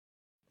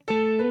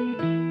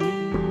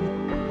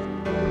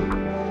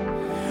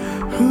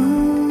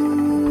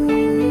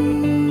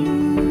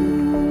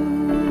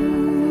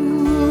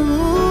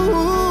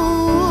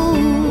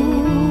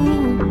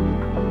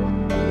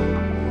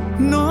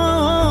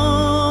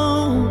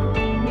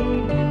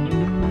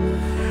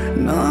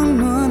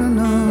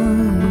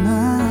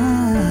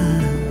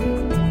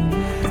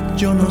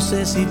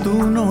sé si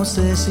tú, no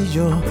sé si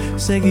yo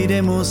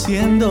seguiremos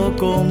siendo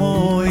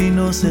como hoy.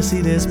 No sé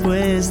si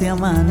después de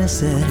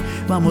amanecer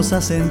vamos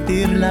a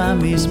sentir la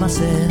misma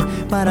sed.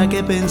 ¿Para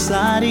qué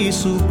pensar y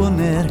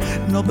suponer?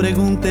 No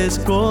preguntes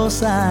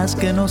cosas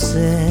que no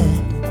sé.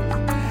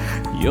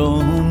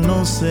 Yo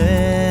no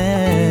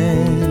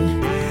sé.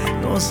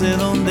 No sé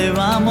dónde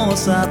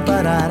vamos a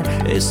parar,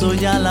 eso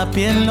ya la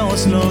piel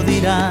nos lo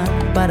dirá.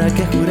 ¿Para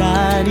qué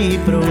jurar y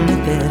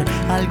prometer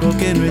algo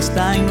que no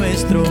está en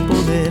nuestro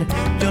poder?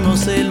 Yo no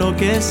sé lo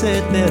que es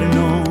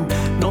eterno,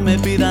 no me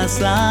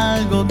pidas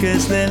algo que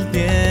es del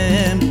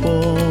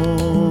tiempo.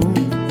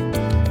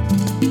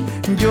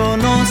 Yo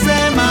no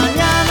sé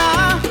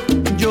mañana,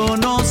 yo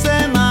no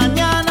sé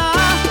mañana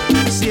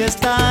si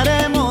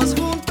estaremos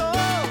juntos.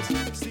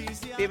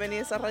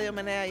 Bienvenidos a Radio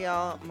Menea,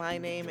 y'all. My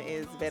name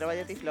is Vero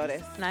Valleti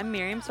Flores. And I'm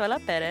Miriam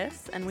Suela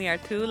Perez, and we are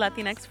two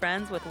Latinx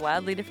friends with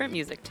wildly different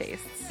music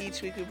tastes.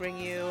 Each week we bring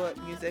you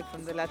music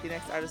from the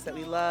Latinx artists that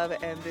we love,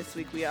 and this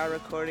week we are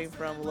recording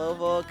from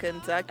Louisville,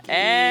 Kentucky.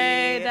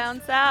 Hey,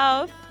 down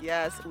south.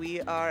 Yes,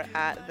 we are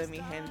at the Mi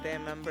Gente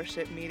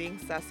membership meeting,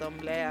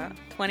 Sasamblea.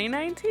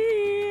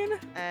 2019.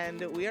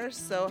 And we are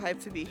so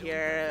hyped to be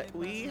here.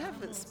 We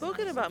have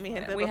spoken about Mi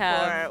Gente We before.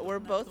 have. We're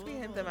both Mi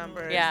Gente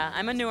members. Yeah,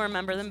 I'm a newer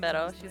member than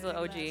Beto. She's an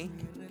OG.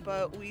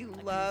 But we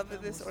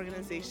love this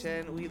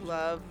organization. We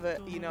love,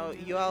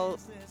 you all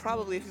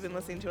probably, if you've been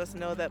listening to us,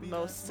 know that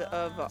most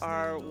of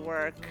our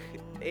work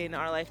in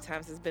our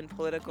lifetimes has been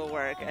political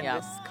work, and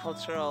this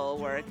cultural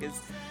work is,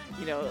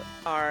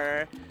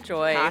 our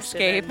joy,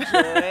 escape.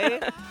 Joy.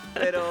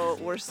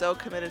 But we're so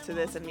committed to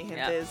this, and Mi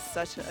Gente is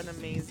such an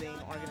amazing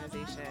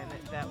organization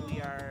that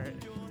we are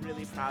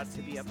really proud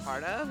to be a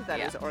part of, that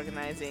is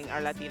organizing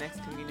our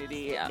Latinx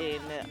community in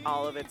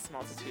all of its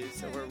multitudes.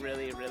 So we're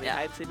really, really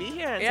hyped to be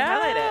here and to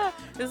highlight it.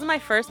 This is my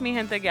first Mi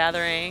Gente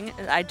gathering.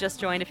 I just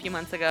joined a few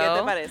months ago. ¿Qué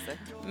te parece?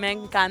 Me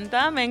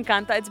encanta, me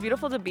encanta. It's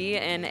beautiful to be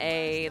in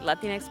a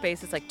Latinx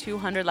space. It's like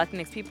 200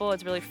 Latinx people.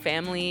 It's really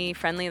family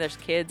friendly. There's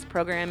kids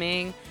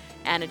programming,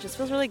 and it just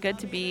feels really good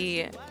to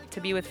be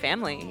with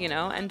family,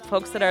 and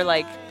folks that are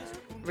like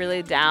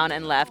really down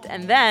and left.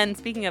 And then,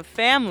 speaking of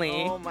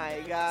family, oh my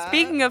God.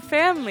 Speaking of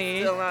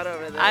family, Still not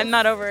over this. I'm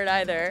not over it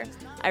either.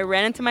 I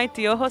ran into my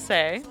tío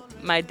Jose,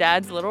 my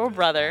dad's little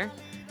brother,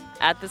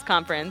 at this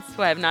conference,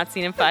 who I have not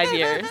seen in 5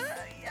 years.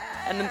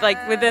 And then,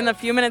 like, within a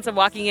few minutes of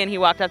walking in, he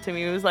walked up to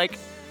me. He was like,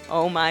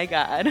 "Oh my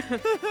God."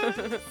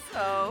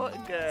 So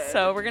good.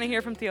 So we're gonna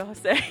hear from Tío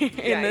Jose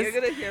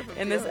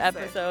in this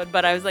episode.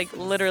 But I was like,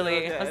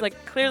 literally, so I was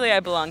like, clearly I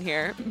belong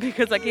here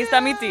because aquí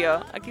está mi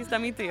tío. Aquí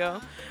está mi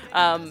tío.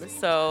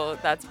 So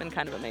that's been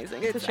kind of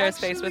amazing to share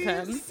space with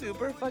him.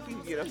 Super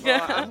fucking beautiful.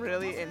 I'm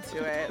really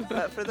into it.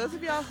 But for those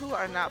of y'all who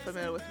are not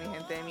familiar with Mi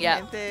Gente, Mi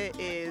Gente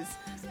is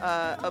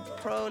a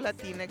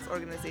pro-Latinx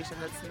organization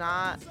that's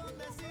not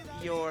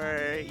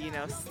your,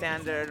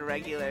 standard,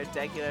 regular,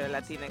 degular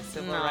Latinx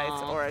civil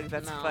rights org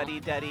that's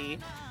fuddy-duddy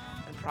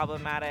and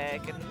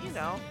problematic. And,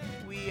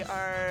 we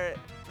are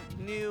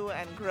new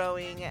and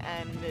growing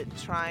and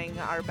trying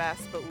our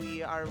best, but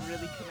we are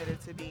really committed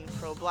to being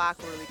pro-Black,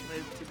 we're really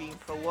committed to being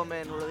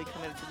pro-woman, we're really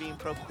committed to being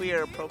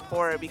pro-queer,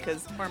 pro-poor,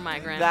 because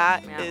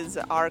that is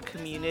our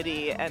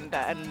community and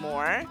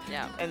more.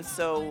 Yeah. And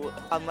so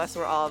unless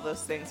we're all of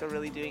those things, we're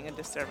really doing a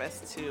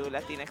disservice to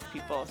Latinx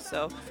people.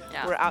 So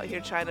we're out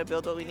here trying to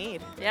build what we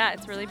need. Yeah,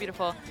 it's really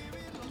beautiful.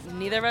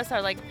 Neither of us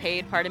are like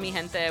paid part of Mi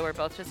Gente. We're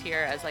both just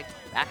here as like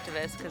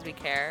activists because we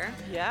care.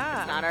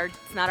 Yeah.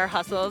 It's not our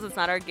hustles. It's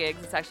not our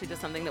gigs. It's actually just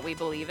something that we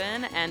believe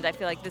in. And I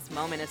feel like this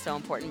moment is so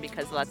important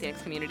because the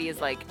Latinx community is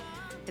like,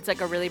 it's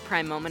like a really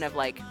prime moment of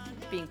like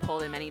being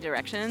pulled in many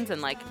directions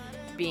and like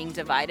being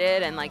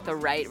divided, and like the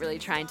right really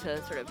trying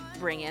to sort of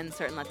bring in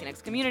certain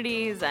Latinx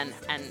communities and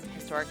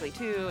historically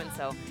too. And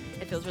so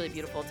it feels really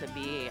beautiful to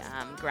be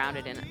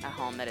grounded in a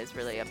home that is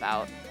really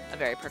about a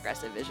very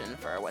progressive vision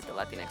for what the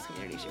Latinx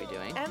community should be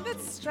doing. And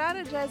that's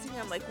strategizing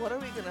on like, what are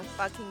we gonna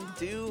fucking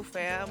do,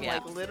 fam? Yeah.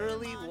 Like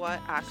literally,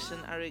 what action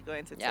are we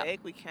going to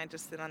take? We can't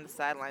just sit on the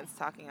sidelines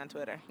talking on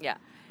Twitter. Yeah.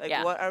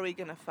 Like, what are we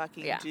gonna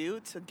fucking do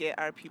to get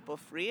our people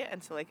free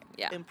and to like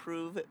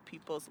improve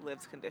people's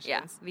lived conditions?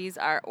 Yeah. These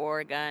are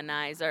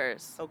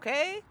organizers.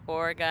 Okay.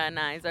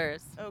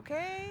 Organizers.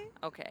 Okay.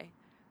 Okay.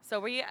 So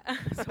we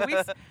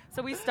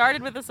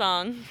started with a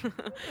song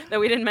that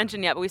we didn't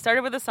mention yet, but we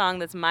started with a song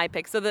that's my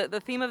pick. So the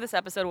theme of this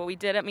episode, what we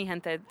did at Mi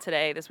Gente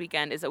this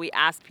weekend, is that we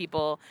asked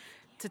people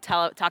to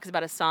talk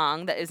about a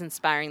song that is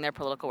inspiring their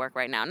political work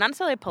right now. Not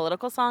necessarily a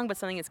political song, but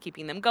something that's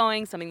keeping them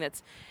going, something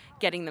that's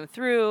getting them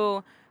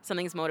through,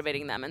 something that's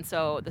motivating them. And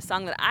so the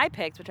song that I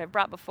picked, which I've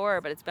brought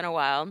before, but it's been a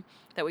while,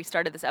 that we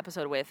started this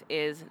episode with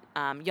is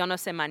Yo No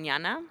Sé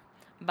Mañana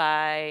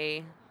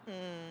by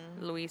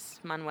Luis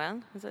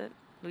Manuel. Is it?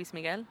 Luis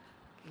Miguel?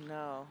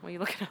 No. Will you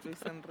look it up?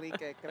 Luis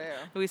Enrique, creo.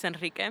 Luis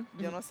Enrique.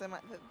 Yo no sé,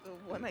 the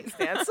One Night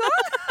Stand song?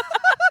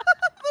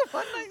 The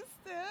One Night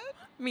Stand?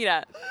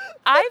 Mira,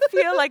 I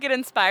feel like it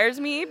inspires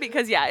me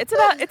because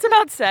it's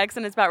about sex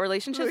and it's about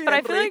relationships, Luis but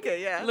I feel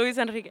Enrique, like Luis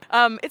Enrique.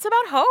 It's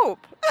about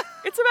hope.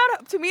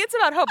 To me, it's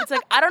about hope. It's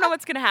like, I don't know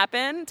what's going to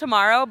happen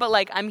tomorrow, but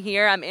like, I'm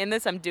here, I'm in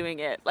this, I'm doing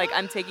it. Like,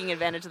 I'm taking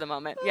advantage of the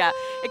moment. Yeah.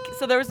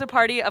 So there was a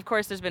party. Of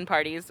course, there's been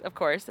parties, of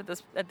course,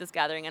 at this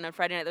gathering. And on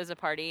Friday night, there was a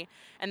party,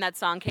 and that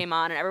song came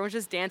on, and everyone was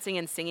just dancing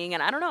and singing.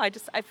 And I don't know,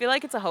 I feel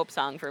like it's a hope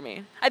song for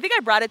me. I think I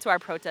brought it to our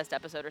protest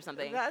episode or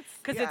something.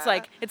 Because it's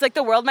like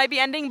the world might be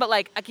ending, but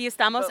like, aquí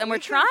estamos, and we're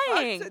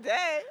trying.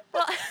 Today.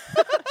 Well,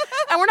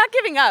 and we're not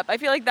giving up. I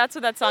feel like that's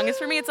what that song is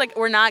for me. It's like,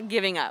 we're not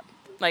giving up.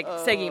 Like,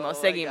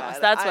 seguimos.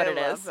 That's what it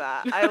is.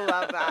 I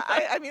love that.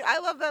 I mean, I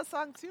love that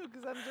song, too,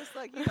 because I'm just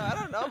like, I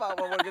don't know about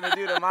what we're going to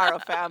do tomorrow,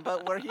 fam,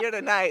 but we're here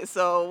tonight,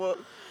 so...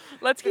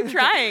 Let's keep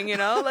trying,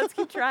 Let's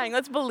keep trying.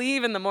 Let's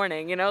believe in the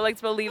morning, Let's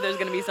believe there's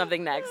going to be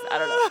something next. I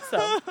don't know.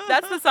 So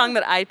that's the song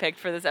that I picked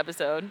for this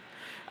episode.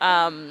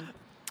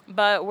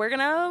 But we're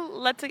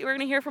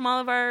gonna hear from all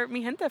of our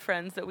Mi Gente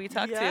friends that we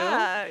talked to,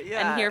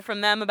 and hear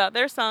from them about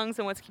their songs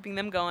and what's keeping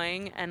them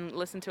going, and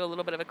listen to a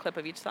little bit of a clip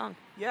of each song.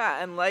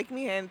 Yeah, and like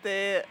Mi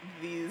Gente,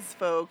 these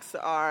folks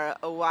are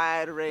a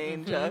wide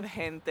range of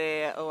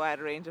gente, a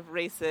wide range of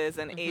races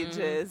and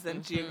ages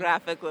and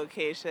geographic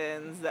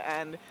locations,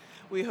 and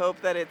we hope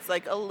that it's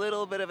like a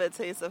little bit of a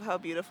taste of how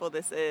beautiful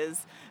this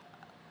is.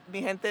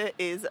 Mi Gente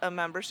is a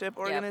membership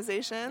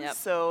organization,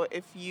 so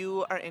if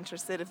you are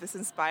interested, if this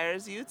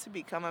inspires you to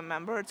become a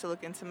member or to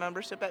look into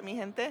membership at Mi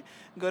Gente,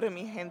 go to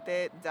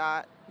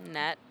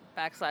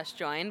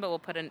migente.net/join, but we'll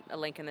put a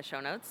link in the show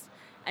notes.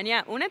 And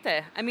yeah,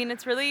 únete. I mean,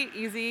 it's really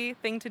easy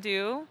thing to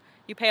do.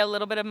 You pay a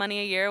little bit of money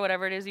a year,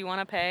 whatever it is you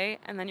want to pay,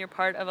 and then you're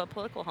part of a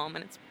political home,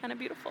 and it's kind of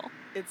beautiful.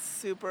 It's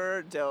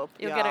super dope,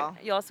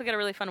 You'll also get a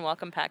really fun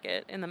welcome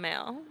packet in the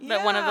mail.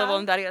 That one of the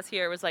voluntarios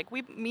here was like,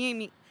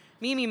 mi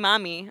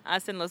mami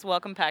hacen los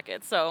welcome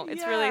packets, so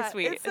it's really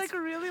sweet. It's like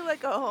really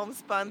like a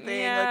homespun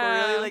thing. Like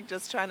we're really like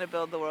just trying to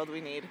build the world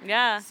we need.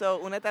 Yeah. So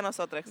únete a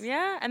nosotros.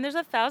 Yeah, and there's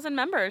 1,000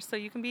 members, so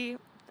you can be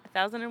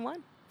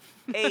 1,001.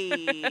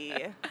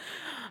 Hey.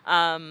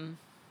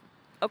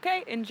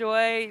 Okay,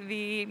 enjoy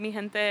the Mi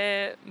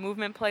Gente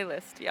movement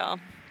playlist, y'all.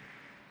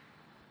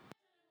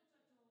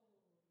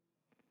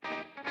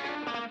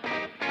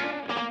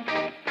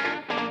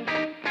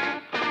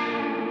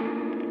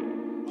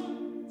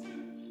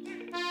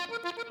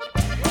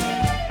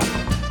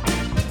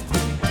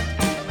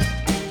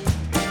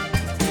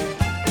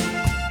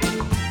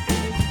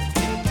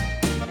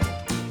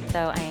 So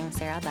I am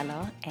Sarah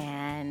Bello,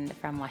 and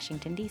from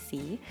Washington,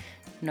 D.C.,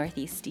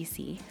 Northeast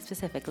D.C.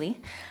 specifically.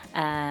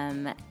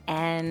 And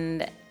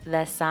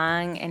the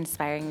song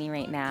inspiring me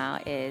right now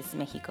is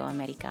Mexico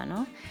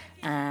Americano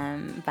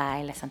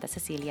by La Santa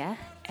Cecilia.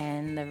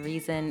 And the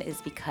reason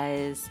is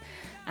because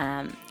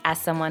as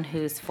someone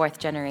who's fourth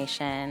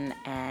generation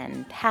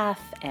and half,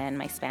 and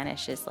my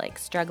Spanish is like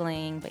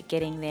struggling but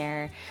getting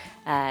there,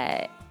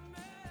 I've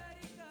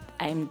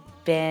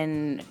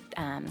been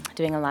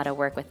doing a lot of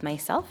work with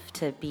myself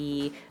to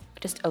be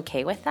just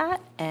okay with that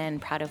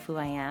and proud of who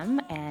I am,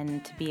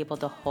 and to be able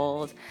to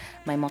hold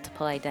my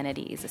multiple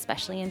identities,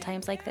 especially in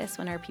times like this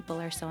when our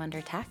people are so under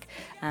attack.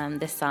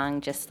 This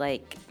song just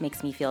like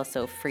makes me feel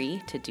so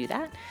free to do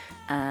that,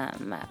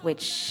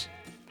 which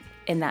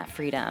in that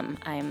freedom,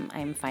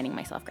 I'm finding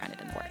myself grounded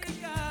in the work.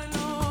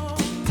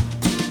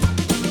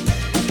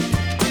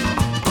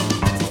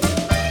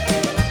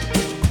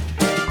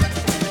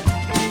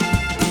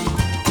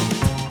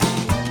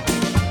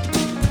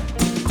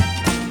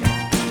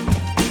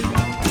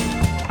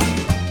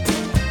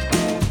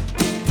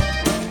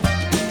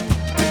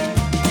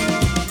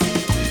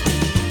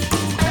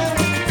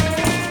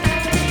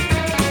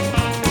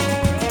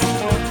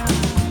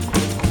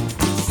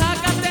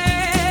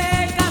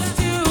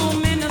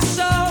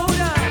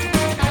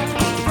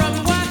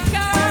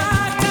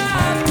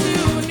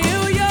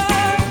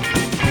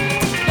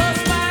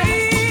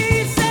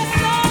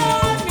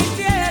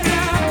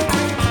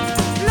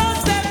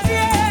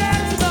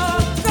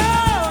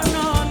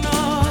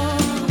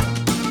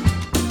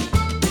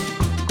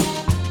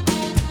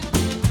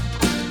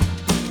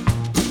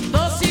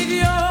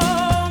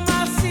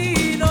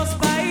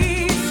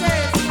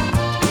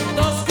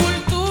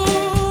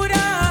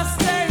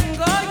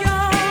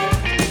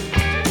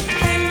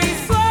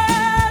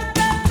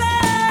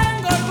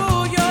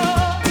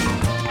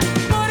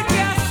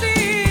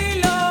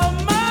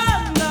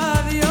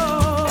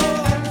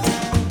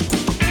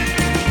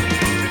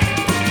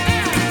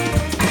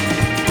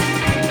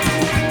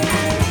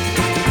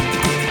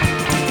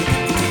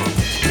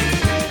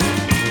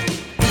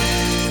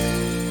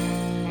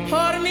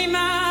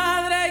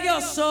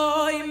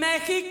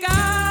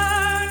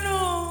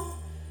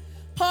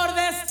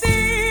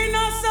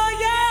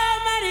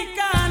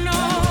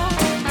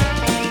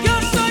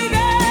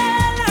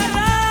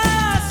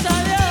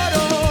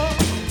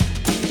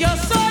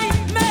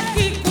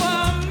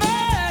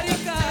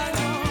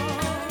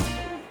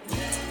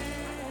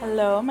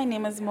 Hello, my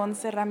name is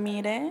Monse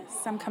Ramirez.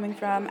 I'm coming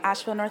from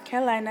Asheville, North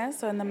Carolina,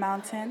 so in the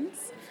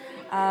mountains.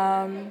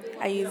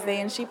 I use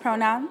they and she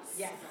pronouns.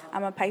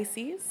 I'm a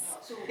Pisces.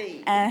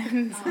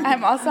 And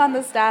I'm also on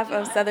the staff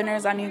of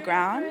Southerners on New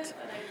Ground.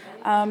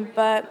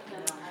 But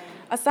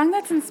A song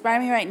that's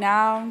inspiring me right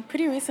now,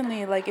 pretty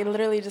recently, like it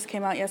literally just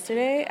came out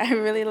yesterday. I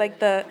really like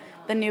the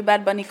new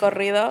Bad Bunny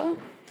corrido.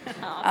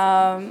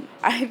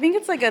 I think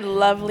it's like a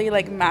lovely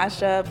like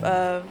mashup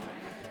of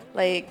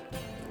like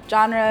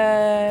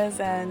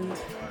genres, and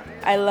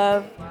I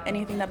love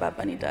anything that Bad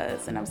Bunny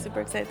does, and I'm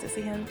super excited to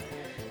see him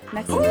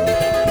next week.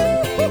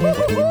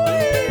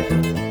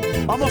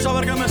 Vamos a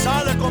ver qué me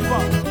sale, compa.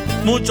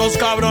 Muchos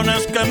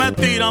cabrones que me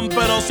tiran,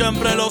 pero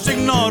siempre los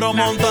ignoro.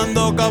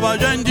 Montando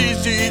caballo en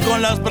GC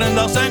con las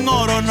prendas en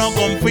oro. No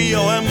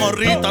confío en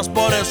morritas,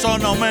 por eso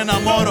no me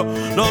enamoro.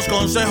 Los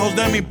consejos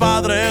de mi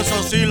padre,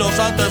 eso sí los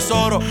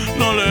atesoro.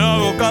 No le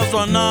hago caso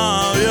a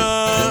nadie.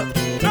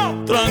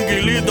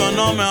 Tranquilito,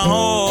 no me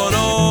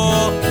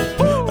ajoro.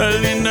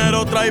 El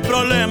dinero trae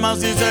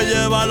problemas y se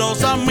lleva a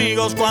los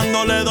amigos.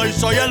 Cuando le doy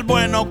soy el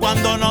bueno,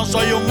 cuando no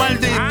soy un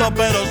maldito.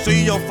 Pero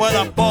si yo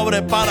fuera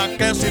pobre, ¿para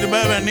qué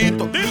sirve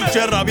Benito?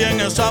 Cierra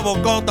bien esa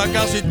bocota que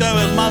así te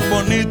ves más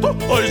bonito.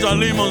 Hoy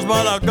salimos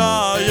para la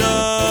calle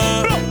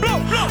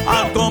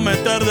a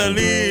cometer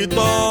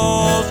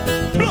delitos.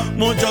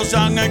 Muchos se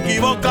han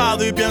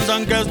equivocado y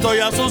piensan que estoy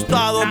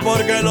asustado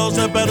porque los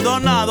he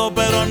perdonado,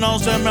 pero no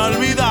se me ha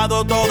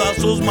olvidado todas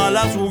sus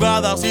malas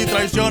jugadas y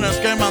traiciones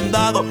que me han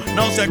dado.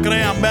 No se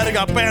crean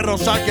verga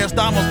perros, aquí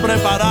estamos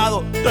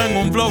preparados.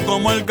 Tengo un flow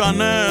como el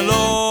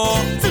Canelo,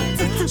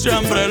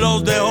 siempre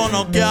los dejo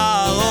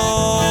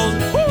noqueados.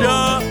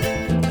 Yeah,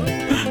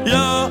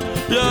 yeah,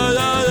 yeah,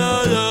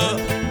 yeah, yeah.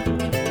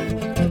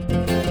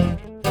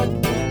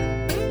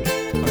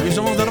 Aquí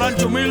somos de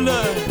Rancho Humilde.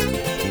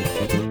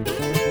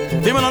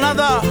 Dímelo,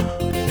 Nata.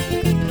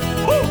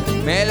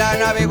 Me la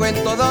navego en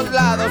todos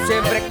lados,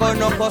 siempre con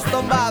ojos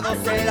tomados,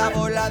 en la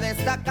bola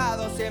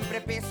destacado,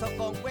 siempre pienso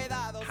con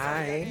cuidado.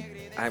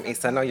 Hi, I'm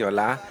Isan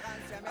Oyola.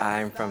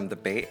 I'm from the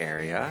Bay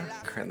Area,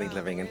 currently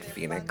living in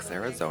Phoenix,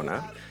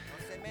 Arizona.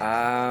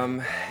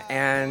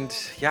 And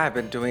yeah, I've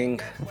been doing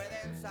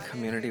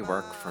community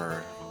work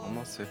for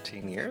almost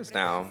 15 years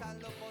now.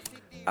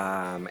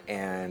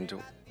 And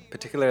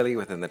particularly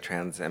within the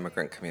trans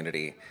immigrant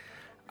community.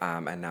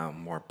 And now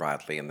more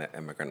broadly in the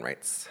immigrant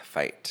rights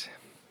fight.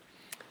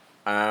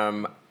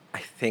 I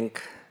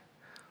think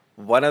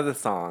one of the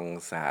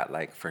songs that,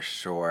 like, for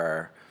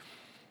sure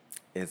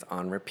is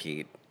on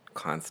repeat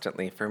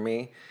constantly for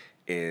me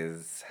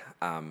is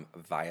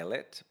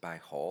Violet by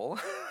Hole.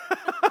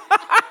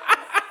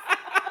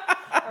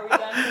 Are we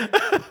done?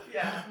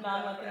 Yeah.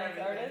 Non-Latinx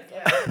artist?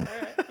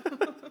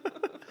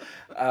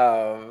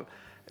 Yeah.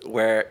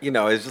 Where, you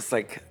know, it's just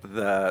like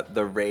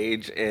the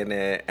rage in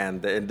it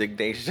and the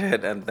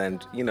indignation, and then,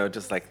 you know,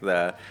 just like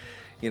the,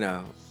 you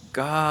know,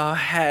 go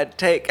ahead,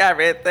 take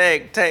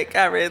everything.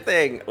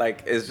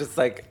 Like, it's just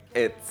like,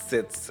 it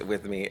sits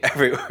with me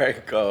everywhere I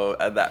go,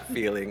 and that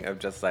feeling of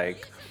just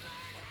like,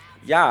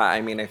 yeah, I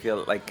mean, I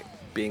feel like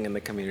being in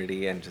the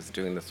community and just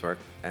doing this work,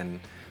 and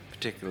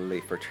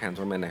particularly for trans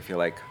women, I feel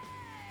like,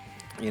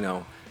 you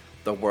know,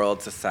 the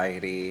world,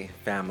 society,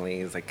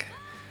 families, like,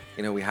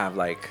 you know, we have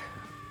like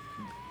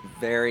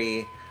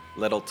very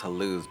little to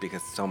lose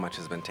because so much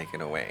has been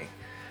taken away.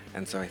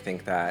 And so I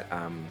think that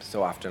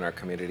so often our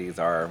communities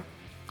are,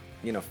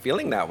 you know,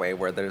 feeling that way,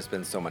 where there's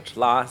been so much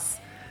loss,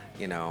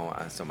 you know,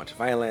 so much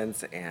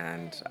violence,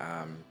 and,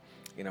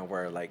 you know,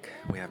 we're like,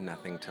 we have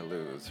nothing to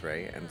lose,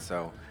 right? And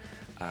so,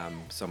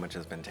 so much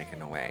has been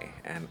taken away,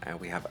 and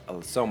we have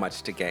so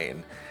much to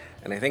gain.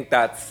 And I think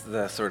that's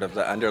the sort of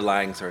the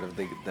underlying sort of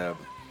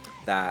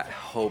that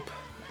hope,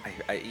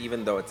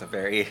 even though it's a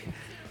very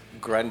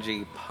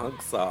grungy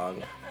punk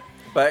song,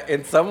 but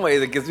in some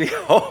ways it gives me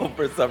hope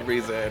for some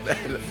reason.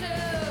 And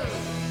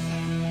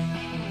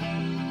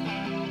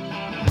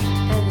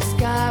the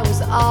sky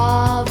was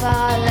all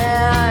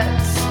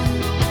violet.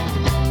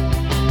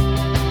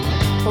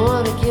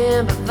 One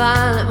again, but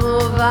violent,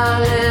 more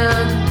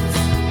violent.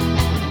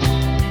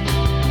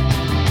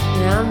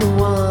 Yeah, I'm the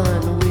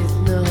one with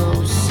no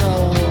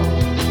soul.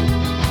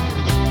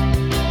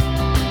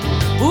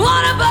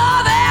 One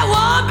above and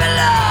one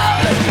below.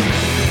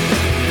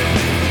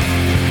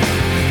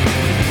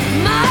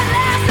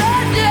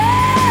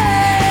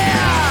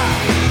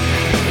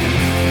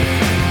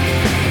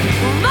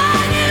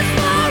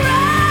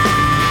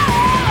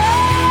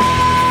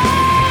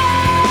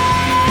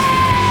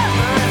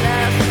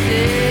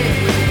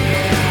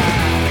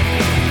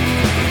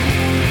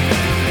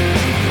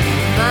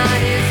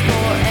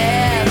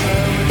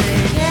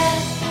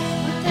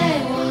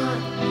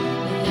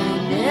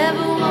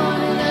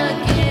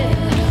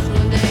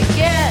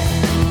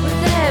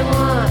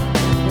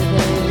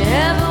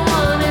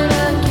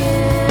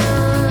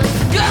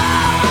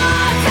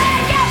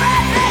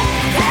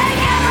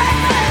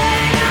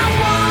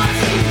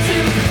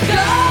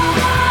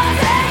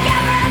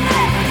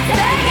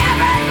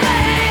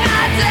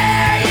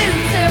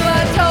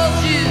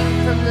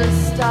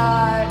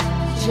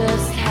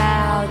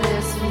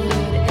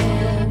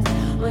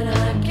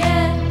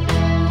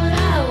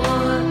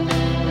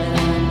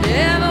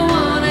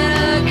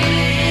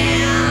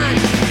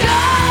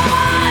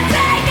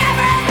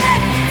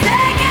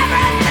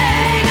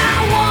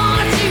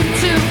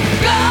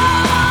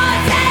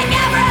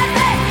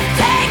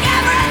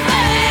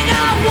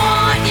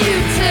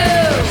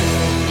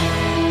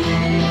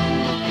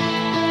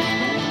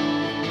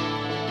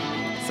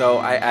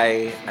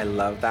 I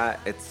love that.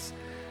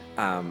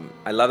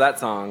 I love that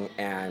song,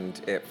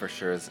 and it for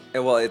sure is,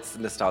 it's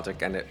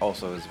nostalgic, and it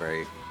also is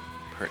very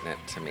pertinent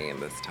to me in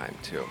this time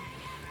too.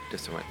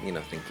 Just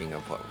thinking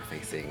of what we're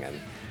facing and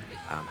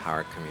how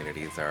our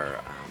communities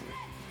are,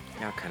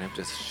 kind of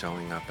just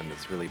showing up in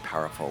this really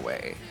powerful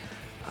way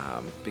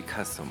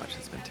because so much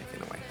has been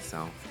taken away.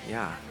 So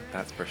yeah,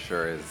 that's for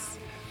sure is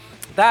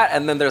that.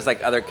 And then there's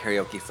like other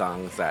karaoke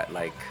songs that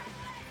like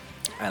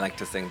I like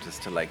to sing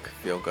just to like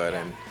feel good.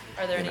 And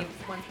are there any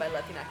ones by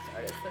Latinx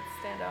artists that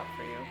stand out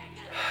for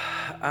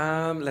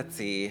you? Let's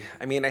see.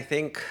 I mean, I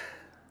think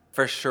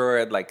for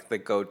sure like the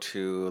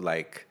go-to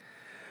like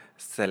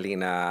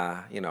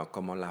Selena,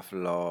 Como La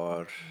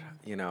Flor,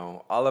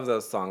 all of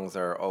those songs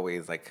are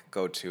always like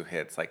go-to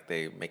hits. Like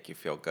they make you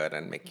feel good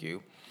and make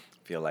you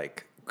feel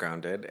like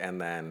grounded.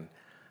 And then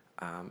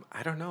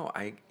I don't know.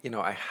 I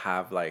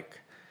have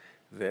like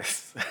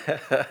this.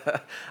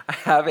 I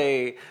have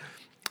a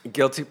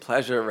guilty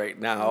pleasure right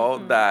now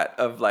that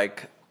of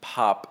like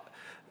pop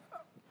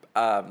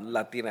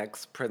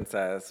Latinx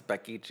princess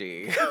Becky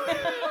G.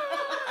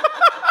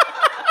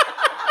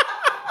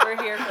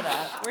 We're here for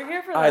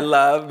that. I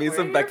love me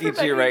some Becky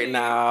G right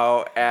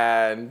now,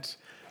 and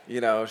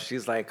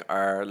she's like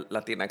our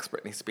Latinx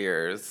Britney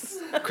Spears,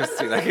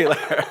 Christina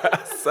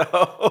Aguilera.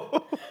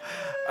 So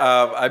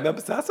I'm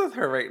obsessed with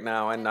her right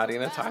now, and Nadi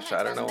Natasha.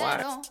 I don't know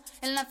why.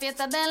 En la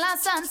fiesta de la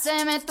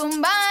Sanse me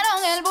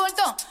tumbaron el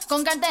bulto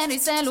con cartero y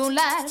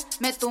celular.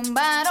 Me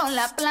tumbaron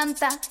la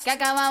planta que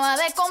acababa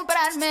de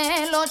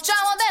comprarme, los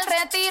chavos del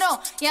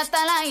retiro y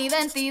hasta la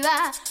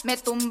identidad. Me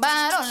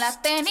tumbaron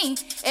las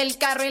tenis, el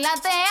carro y la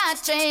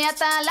TH y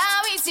hasta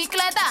la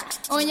bicicleta.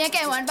 Oye,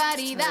 qué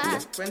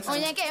barbaridad.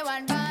 Oye, qué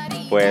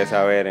barbaridad. Pues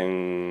a ver,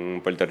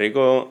 en Puerto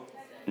Rico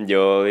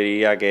yo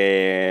diría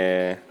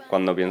que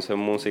cuando pienso en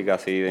música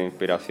así de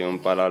inspiración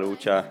para la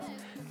lucha,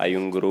 hay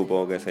un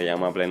grupo que se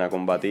llama Plena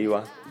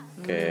Combativa,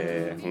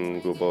 que es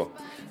un grupo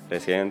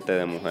reciente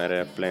de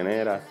mujeres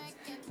pleneras,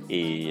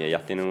 y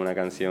ellas tienen una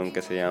canción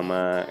que se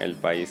llama El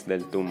País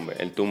del Tumbe,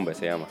 El Tumbe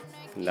se llama.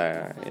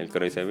 El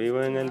coro dice,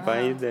 vivo en el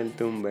país del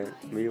tumbe,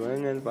 vivo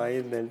en el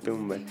país del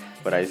tumbe.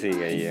 Por ahí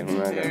sigue, y es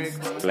una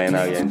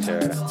plena bien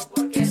chévere.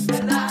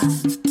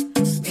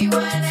 Vivo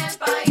en el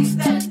país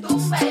del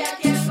tumbe y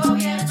aquí el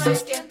gobierno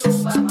es quien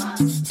tumba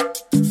más.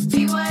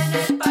 Vivo en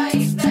el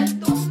país del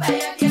tumbe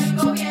y aquí el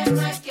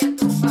gobierno es quien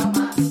tumba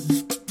más.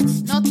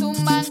 No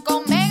tumban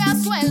con mega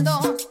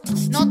sueldos,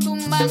 no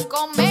tumban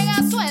con mega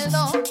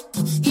sueldos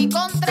y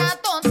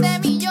contratos de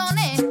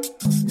millones.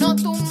 No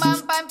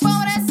tumban pa'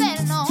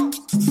 empobrecernos,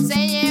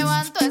 se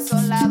llevan todos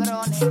esos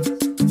ladrones.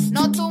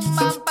 No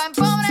tumban pa'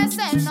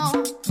 empobrecernos,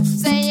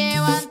 se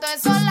llevan todos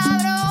esos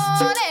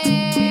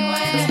ladrones. Vivo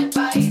en el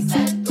país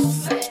del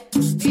tumbe,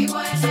 vivo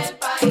en el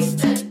país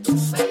del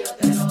tumbe, yo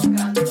te lo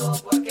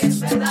canto porque es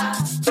verdad.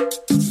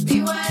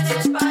 Vivo en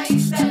el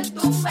país del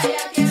tumbe y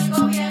aquí el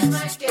gobierno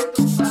es quien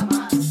tumba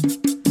más.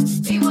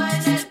 Vivo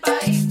en el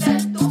país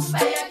del tumbe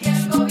y aquí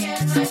el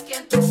gobierno es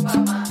quien tumba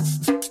más.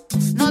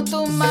 No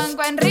tumban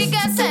pa'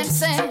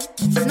 enriquecerse,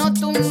 no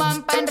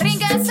tumban pa'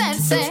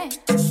 enriquecerse.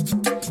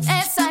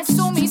 Esa es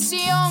su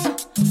misión.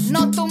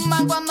 No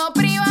tumban cuando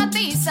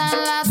privatizan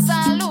la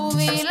salud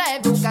y la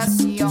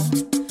educación.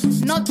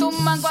 No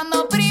tumban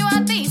cuando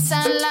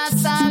privatizan la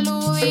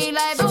salud y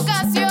la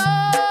educación.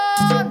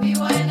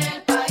 Vivo en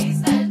el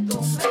país del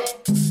tumbe,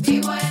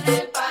 vivo en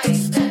el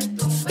país del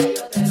tumbe,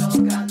 yo te lo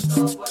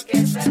canto porque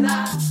es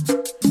verdad.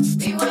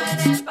 Vivo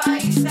en el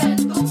país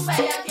del tumbe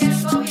y aquí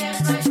el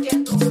gobierno es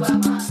quien tumba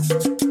más.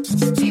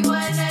 Vivo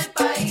en el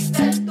país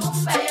del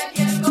tumbe y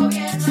aquí el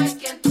gobierno es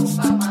quien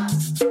tumba más.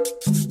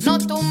 No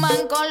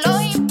tumban con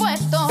los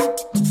impuestos,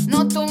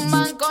 no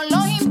tumban con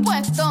los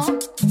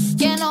impuestos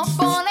que nos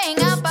ponen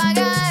a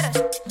pagar.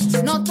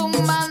 No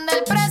tumban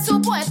del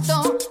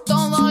presupuesto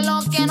todo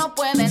lo que no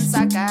pueden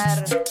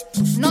sacar.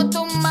 No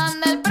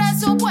tumban del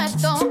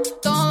presupuesto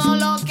todo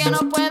lo que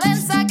no pueden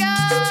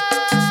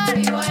sacar.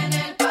 Vivo en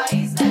el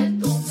país del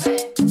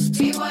tumbe,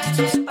 vivo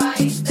en el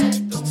país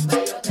del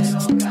tumbe, yo te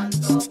lo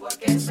canto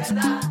porque es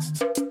verdad.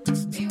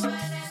 Vivo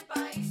en el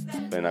país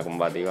del Plena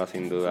Combativa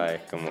sin duda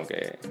es como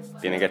que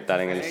tiene que estar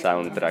en el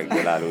soundtrack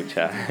de la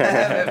lucha.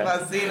 Me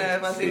fascina.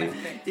 Sí.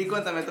 Y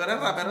cuéntame, tú eres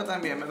rapero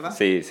también, ¿verdad?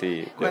 Sí,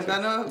 sí.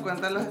 Cuéntanos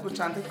a los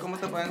escuchantes cómo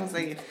te pueden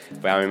conseguir.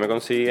 Pues a mí me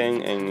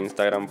consiguen en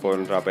Instagram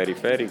por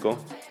Raperiférico,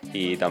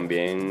 y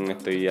también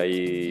estoy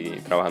ahí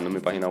trabajando en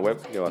mi página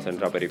web que va a ser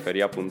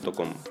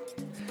raperiferia.com.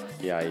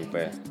 Y ahí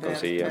pues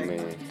consíguenme.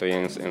 Estoy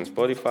en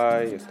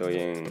Spotify, estoy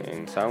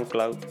en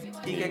SoundCloud.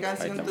 ¿Y qué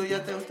canción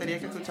tuya te gustaría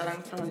que escucharan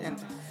nuestros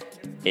oyentes?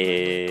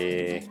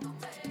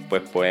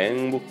 Pues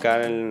pueden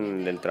buscar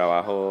el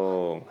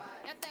trabajo.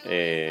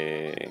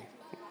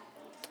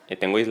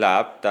 Tengo Isla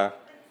Apta,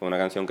 fue una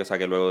canción que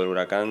saqué luego del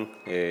huracán.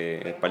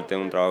 Es parte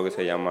de un trabajo que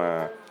se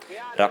llama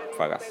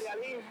Ráfagas.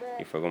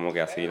 Y fue como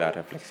que así la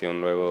reflexión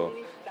luego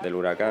del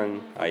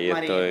huracán. Ahí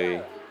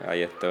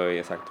estoy,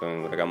 exacto,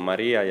 en Huracán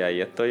María, y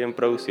ahí estoy en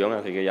producción,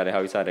 así que ya les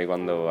avisaré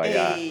cuando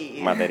haya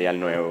material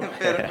nuevo.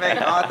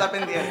 Perfecto, vamos a estar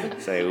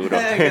pendientes. Seguro.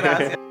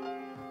 Gracias.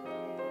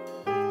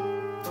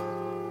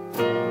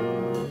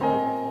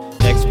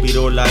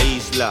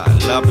 isla,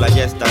 la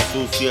playa está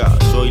sucia,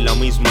 soy la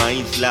misma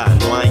isla,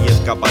 no hay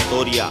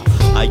escapatoria.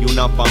 Hay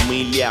una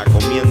familia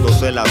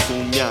comiéndose las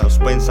uñas,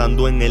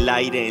 pensando en el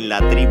aire, en la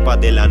tripa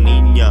de la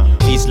niña.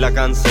 Isla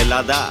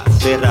cancelada,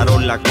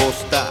 cerraron la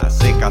costa,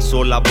 se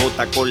casó la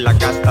bota con la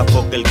casta,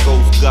 fuck el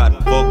Coast Guard,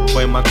 fuck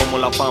FEMA como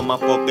la fama,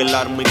 fuck el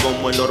army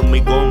como el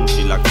hormigón.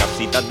 Si las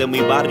casitas de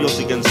mi barrio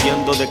siguen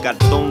siendo de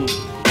cartón.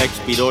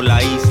 Expiró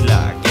la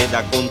isla,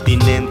 queda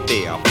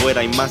continente.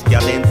 Afuera hay más que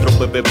adentro,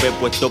 PPP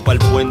puesto pa'l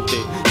puente.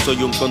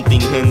 Soy un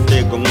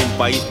contingente con un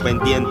país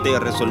pendiente,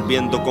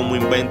 resolviendo como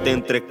invente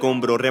entre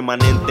escombros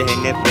remanentes.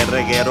 En este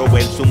reguero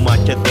versus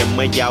machete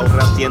mellao,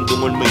 haciendo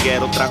un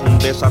hormiguero tras un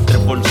desastre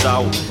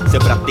forzado. Se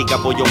practica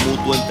apoyo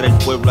mutuo entre el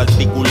pueblo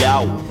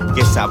articulado,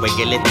 que sabe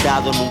que el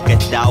Estado nunca ha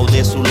estado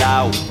de su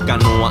lado.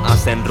 Canoas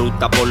hacen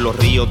ruta por los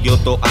ríos de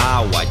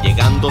Otoagua,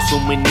 llegando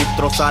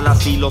suministros al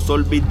asilo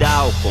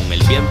olvidados. Con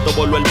el viento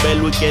voló el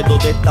velo y quedó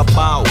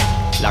destapado.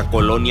 La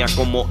colonia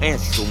como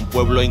es, un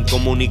pueblo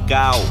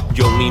incomunicado.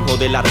 Yo un hijo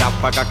de la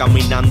ráfaga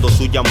caminando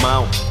su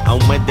llamado. A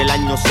un mes del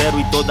año cero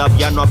y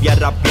todavía no había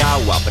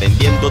rapeado.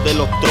 Aprendiendo de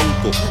los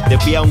troncos, de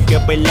pie aunque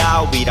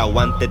pelado. Virao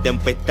ante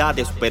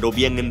tempestades, pero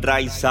bien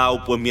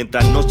enraizado. Pues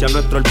mientras no sea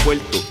nuestro el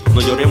puerto,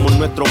 no lloremos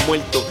nuestros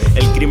muertos.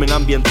 El crimen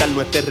ambiental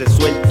no esté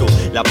resuelto,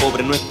 la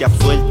pobre no esté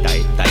absuelta.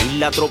 Esta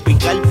isla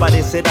tropical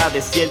parecerá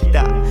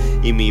desierta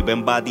y mi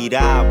bemba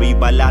dirá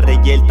viva la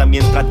reyerta.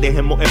 Mientras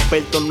dejemos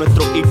expertos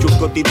nuestros issues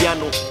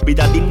cotidianos,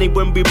 vida digna y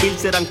buen vivir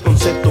serán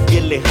conceptos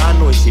bien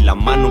lejanos. Y si las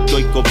manos que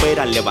hoy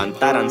cooperan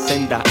levantaran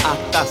sendas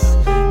actas,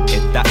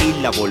 esta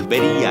isla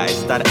volvería a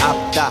estar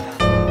apta.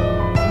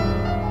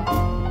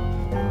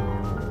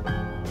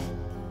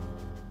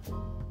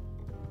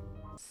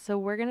 So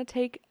we're going to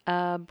take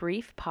a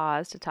brief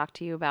pause to talk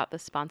to you about the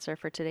sponsor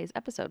for today's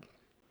episode.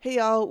 Hey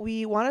y'all,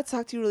 we want to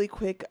talk to you really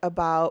quick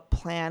about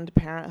Planned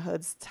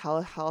Parenthood's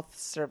telehealth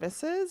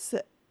services.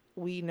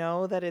 We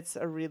know that it's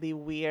a really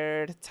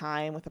weird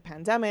time with the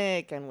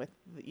pandemic and with,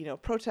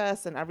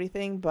 protests and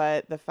everything,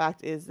 but the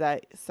fact is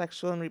that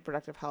sexual and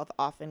reproductive health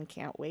often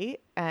can't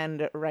wait.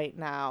 And right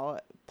now,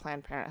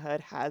 Planned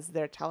Parenthood has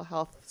their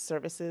telehealth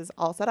services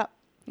all set up.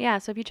 Yeah,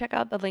 so if you check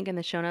out the link in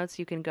the show notes,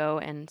 you can go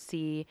and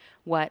see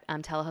what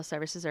telehealth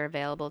services are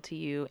available to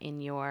you in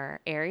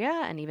your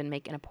area and even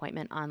make an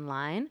appointment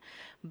online.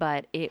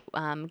 But it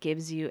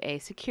gives you a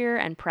secure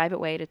and private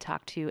way to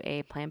talk to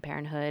a Planned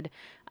Parenthood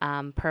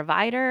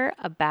provider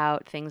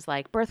about things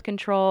like birth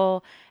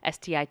control,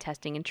 STI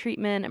testing and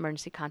treatment,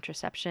 emergency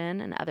contraception,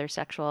 and other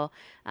sexual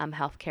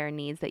health care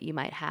needs that you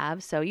might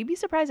have. So you'd be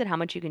surprised at how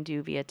much you can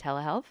do via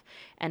telehealth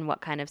and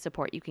what kind of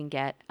support you can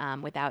get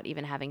without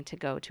even having to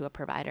go to a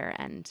provider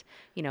and,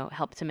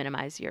 help to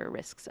minimize your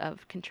risks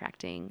of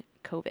contracting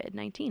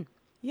COVID-19.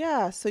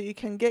 Yeah, so you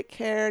can get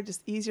care,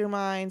 just ease your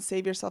mind,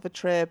 save yourself a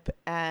trip,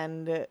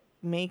 and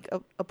make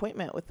an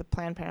appointment with the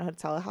Planned Parenthood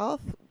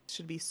telehealth. It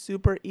should be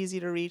super easy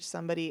to reach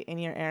somebody in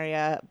your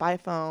area by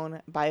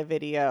phone, by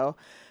video.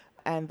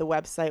 And the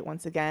website,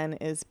 once again,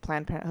 is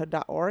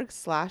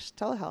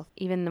plannedparenthood.org/telehealth.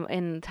 Even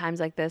in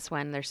times like this,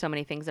 when there's so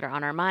many things that are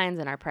on our minds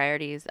and our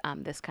priorities,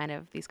 these kind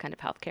of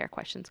healthcare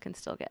questions can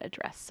still get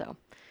addressed. So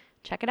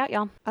check it out,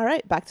 y'all. All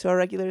right, back to our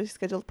regularly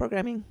scheduled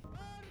programming.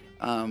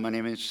 My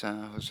name is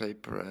Jose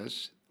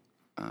Perez.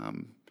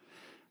 I'm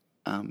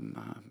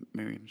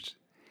Miriam's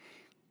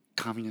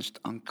communist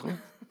uncle.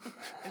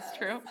 It's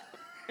true.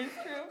 It's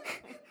true.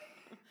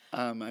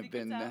 I've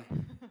been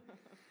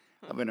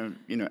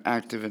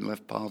active in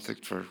left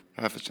politics for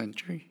half a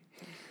century,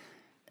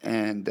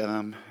 and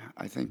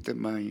I think that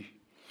my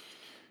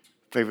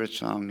favorite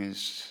song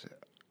is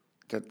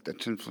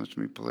that's influenced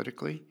me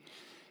politically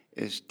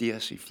is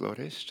Días y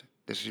Flores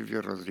de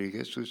Silvio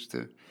Rodríguez, who's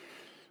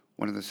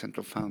one of the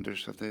central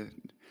founders of the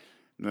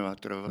Nueva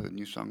Trova, the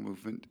New Song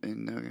movement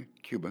in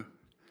Cuba.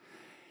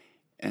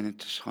 And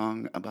it's a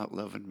song about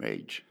love and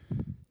rage.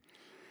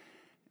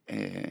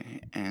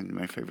 And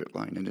my favorite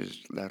line in it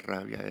is, La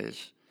rabia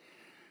es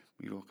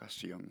mi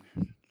vocación.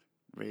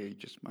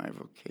 Rage is my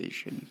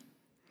vocation.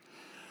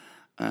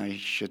 I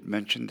should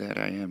mention that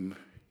I am,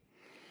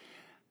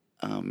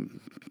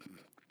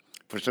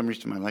 for some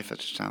reason, my life has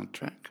a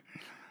soundtrack.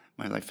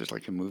 My life is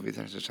like a movie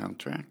that has a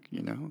soundtrack,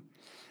 And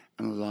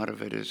a lot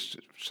of it is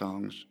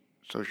songs,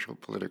 social,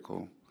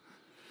 political,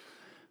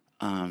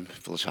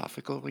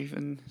 philosophical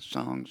even,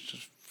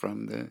 songs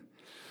from the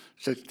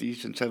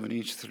 60s and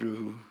 70s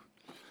through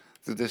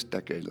this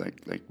decade,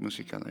 like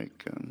música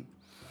like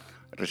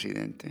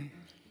Residente.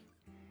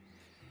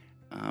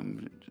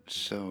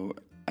 So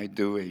I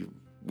do a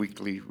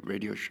weekly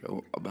radio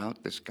show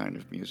about this kind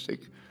of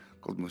music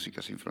called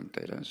Música Sin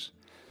Fronteras,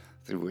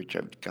 through which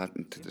I've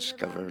gotten to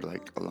discover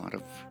a lot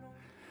of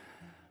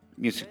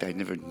music that I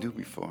never knew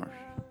before,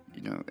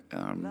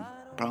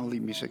 probably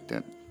music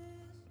that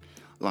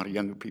a lot of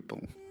younger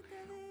people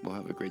will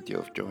have a great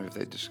deal of joy if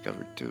they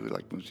discover too,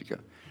 like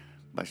Música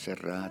by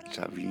Serrat,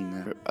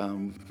 Sabina.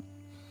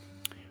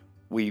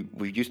 We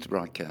used to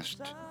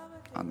broadcast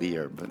on the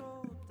air, but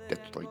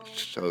that's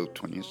so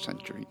 20th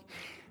century.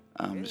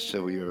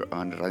 So we are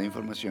on Radio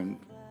Información.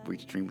 We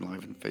stream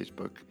live on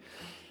Facebook.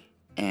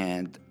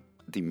 And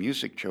the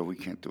music show we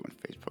can't do on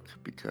Facebook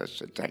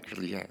because it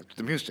actually has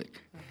the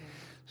music.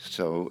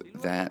 So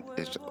that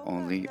is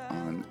only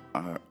on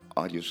our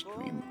audio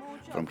stream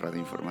from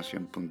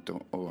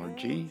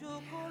radioinformacion.org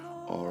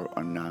or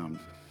on,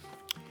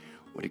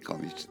 what do you call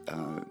these,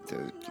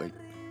 like...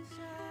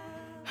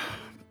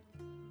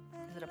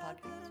 Is it a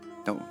podcast?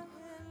 No.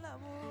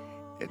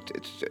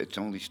 It's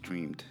only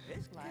streamed.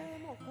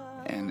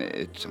 And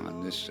it's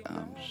on this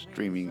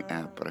streaming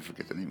app, but I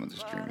forget the name of the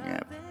streaming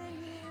app.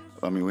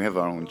 I mean, we have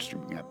our own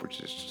streaming app,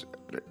 which is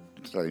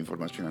Radio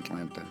Información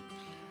Atlanta,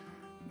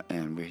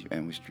 and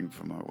we stream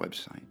from our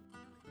website.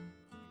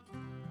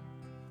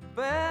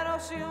 Pero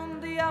si un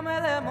día me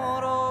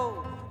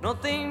demoro, no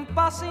te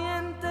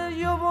impacientes,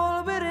 yo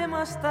volveré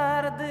más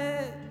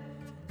tarde.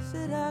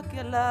 ¿Será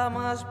que la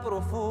más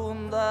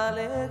profunda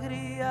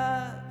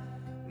alegría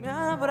me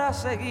habrá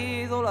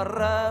seguido la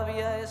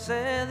rabia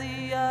ese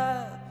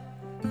día?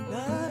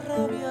 La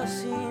rabia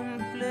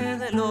simple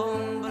del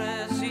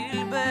hombre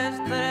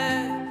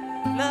silvestre,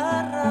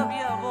 la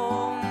rabia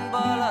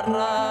bomba, la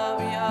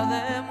rabia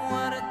de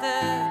muerte,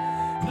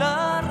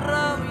 la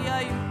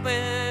rabia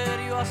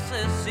imperio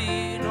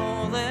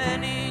asesino de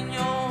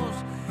niños,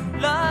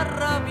 la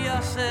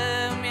rabia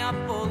se me ha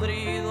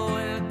podrido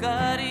el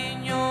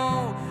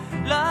cariño,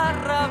 la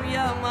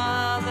rabia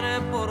madre,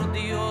 por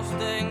Dios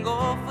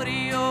tengo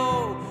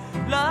frío,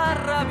 la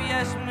rabia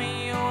es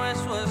mío,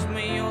 eso es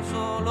mío,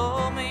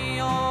 solo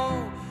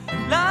mío,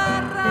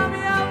 la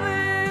rabia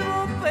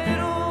bebo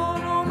pero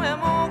no me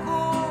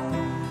mojo,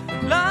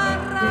 la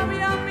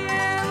rabia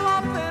miedo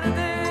a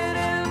perder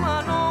el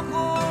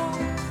manojo,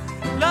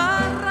 la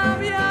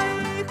rabia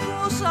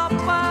hijo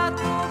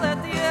zapato de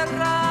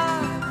tierra,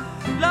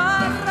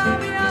 la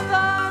rabia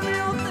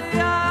dame o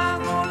te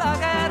hago la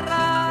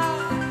guerra,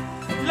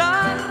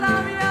 la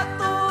rabia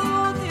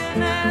todo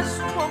tiene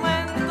su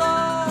momento,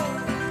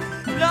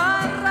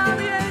 la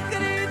rabia el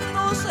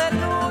grito se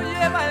lo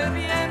lleva el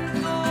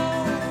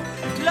viento,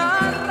 la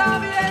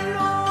rabia el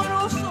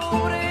oro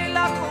sobre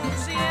la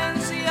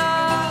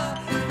conciencia,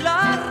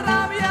 la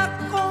rabia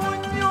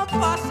coño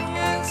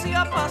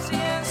paciencia,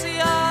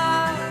 paciencia,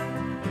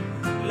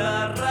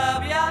 la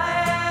rabia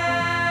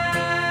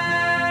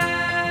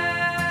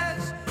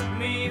es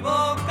mi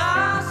vocación.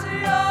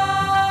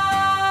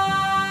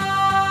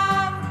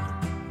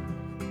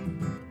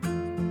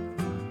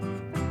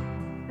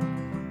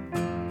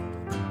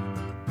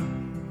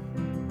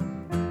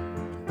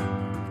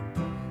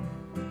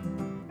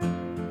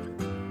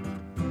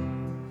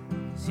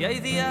 Si hay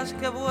días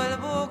que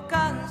vuelvo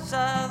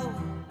cansado,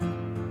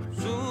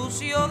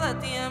 sucio de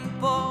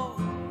tiempo,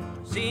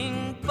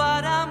 sin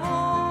par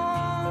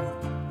amor,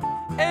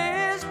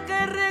 es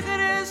que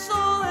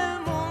regreso del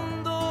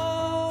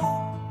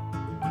mundo,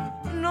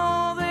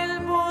 no del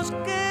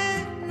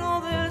bosque,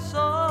 no del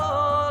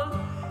sol.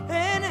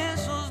 En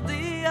esos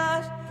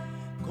días,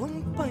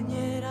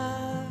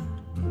 compañera,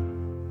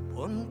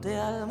 ponte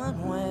alma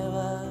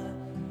nueva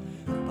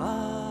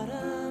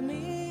para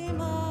mi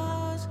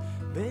más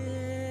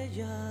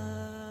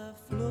bella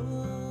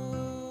flor.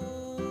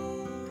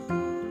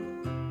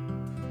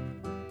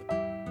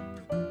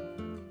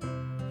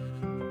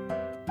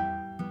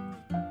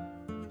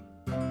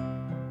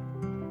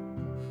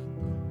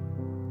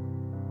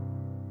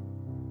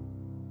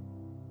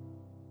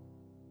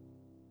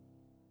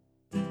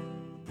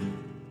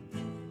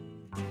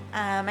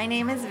 My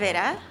name is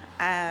Vera.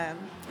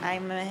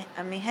 I'm a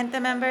Mi Gente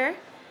member,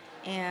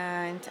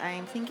 and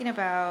I'm thinking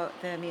about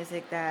the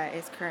music that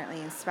is currently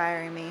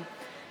inspiring me.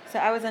 So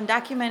I was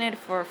undocumented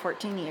for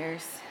 14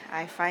 years.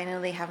 I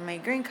finally have my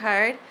green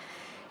card.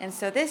 And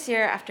so this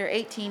year, after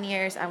 18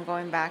 years, I'm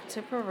going back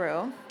to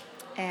Peru.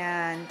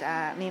 And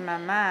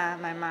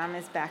my mom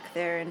is back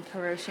there in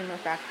Peru. She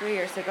moved back 3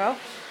 years ago.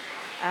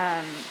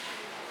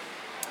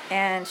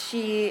 And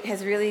she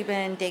has really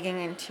been digging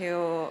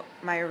into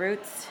my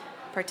roots,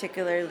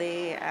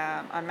 particularly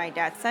on my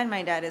dad's side.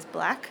 My dad is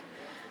black.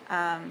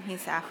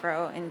 He's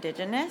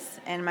Afro-Indigenous,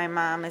 and my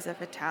mom is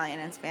of Italian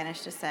and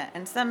Spanish descent,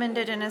 and some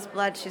indigenous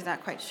blood. She's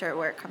not quite sure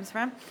where it comes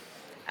from.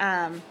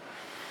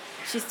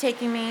 She's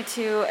taking me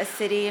to a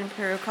city in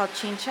Peru called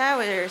Chincha,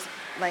 where there's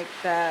like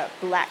the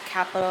black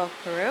capital of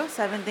Peru.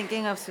 So I've been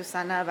thinking of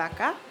Susana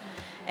Baca,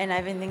 and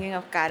I've been thinking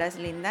of Caras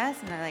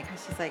Lindas, and I like how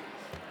she's like,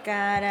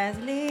 Caras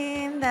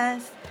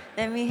lindas,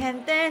 de mi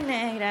gente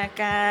negra,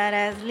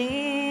 caras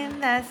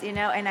lindas, you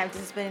know, and I've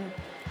just been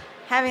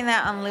having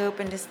that on loop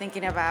and just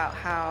thinking about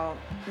how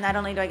not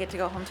only do I get to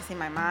go home to see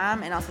my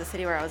mom and also the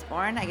city where I was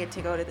born, I get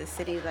to go to the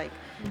city like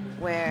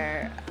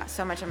where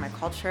so much of my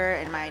culture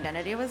and my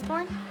identity was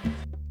born.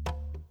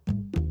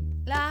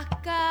 Las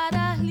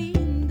caras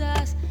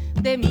lindas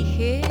de mi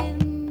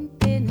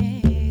gente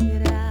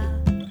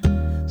negra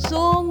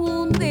son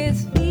un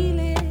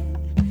desfile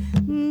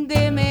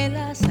de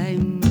melaza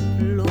en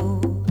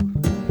flor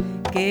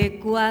que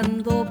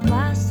cuando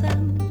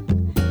pasan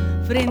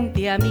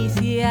frente a mí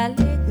se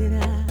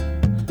alegra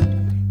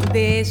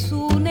de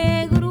su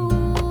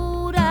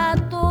negrura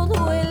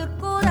todo el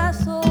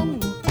corazón.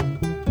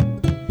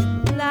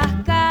 Las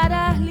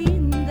caras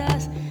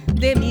lindas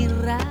de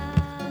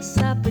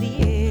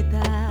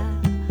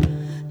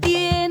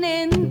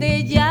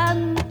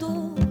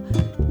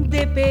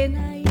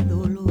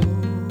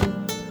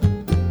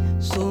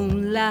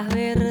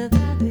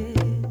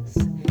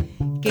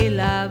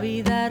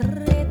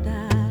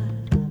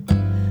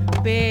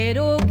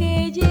pero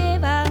que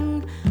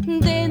llevan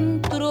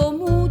dentro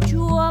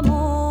mucho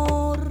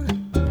amor.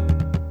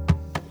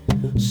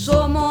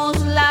 Somos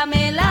la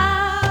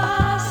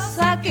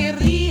melaza que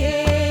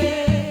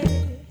ríe,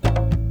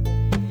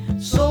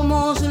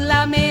 somos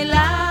la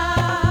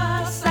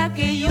melaza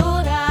que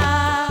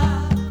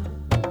llora,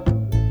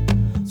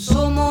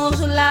 somos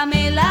la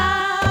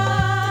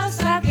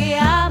melaza que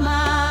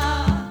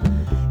ama,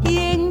 y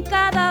en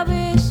cada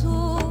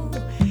beso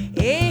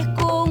es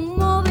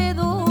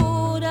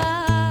conmovedora.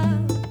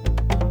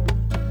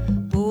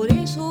 Por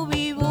eso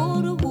vivo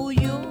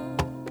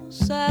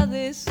orgullosa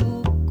de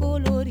su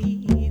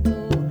colorido.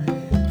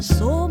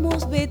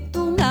 Somos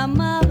betún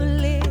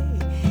amable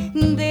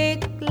de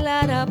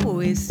clara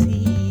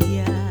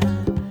poesía.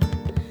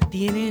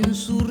 Tienen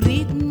su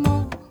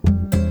ritmo,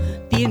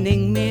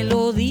 tienen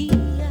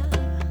melodía,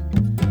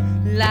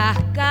 las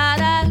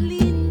caras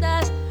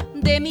lindas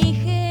de mi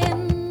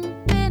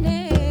gente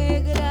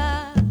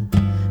negra,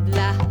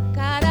 las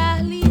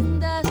caras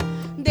lindas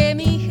de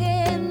mi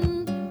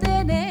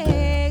gente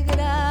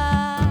negra.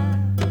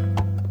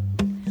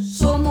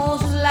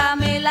 Somos la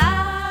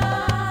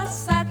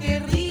melaza que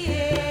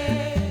ríe.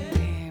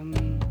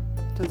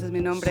 Entonces,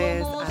 mi nombre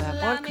es Ada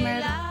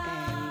Volkmer.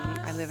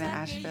 I live in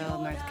Asheville,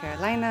 North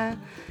Carolina.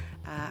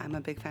 I'm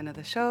a big fan of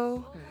the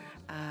show.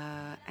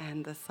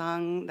 And the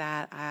song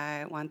that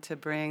I want to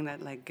bring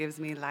that like gives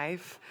me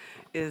life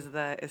is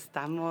the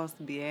Estamos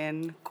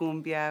Bien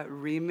Cumbia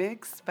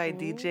remix by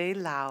DJ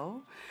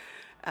Lau.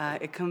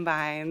 It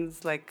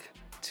combines like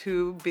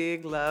two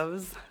big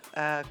loves,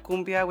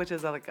 cumbia, which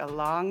is like a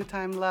long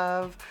time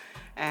love,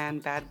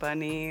 and Bad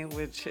Bunny,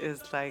 which is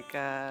like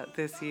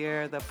this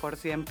year, the Por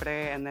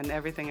Siempre, and then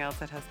everything else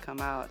that has come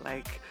out.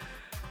 Like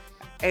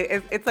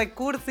it's like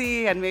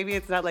cursi, and maybe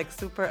it's not like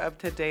super up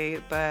to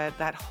date, but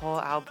that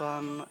whole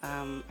album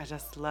I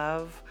just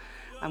love.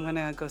 I'm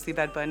gonna go see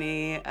Bad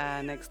Bunny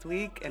next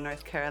week in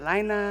North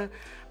Carolina.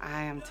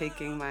 I am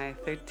taking my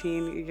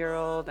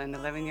 13-year-old and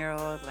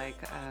 11-year-old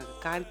like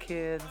god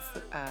kids.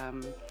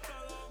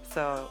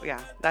 So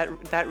yeah,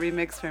 that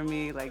remix for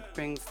me like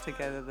brings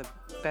together the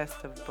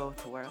best of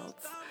both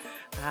worlds.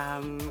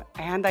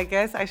 And I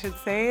guess I should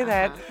say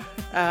that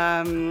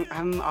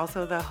I'm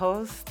also the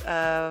host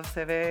of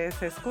Se Ve,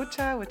 Se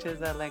Escucha, which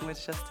is a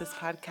language justice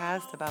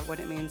podcast about what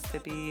it means to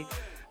be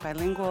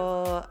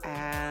bilingual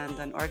and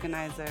an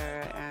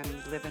organizer and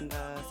live in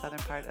the southern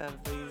part of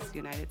these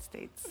United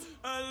States.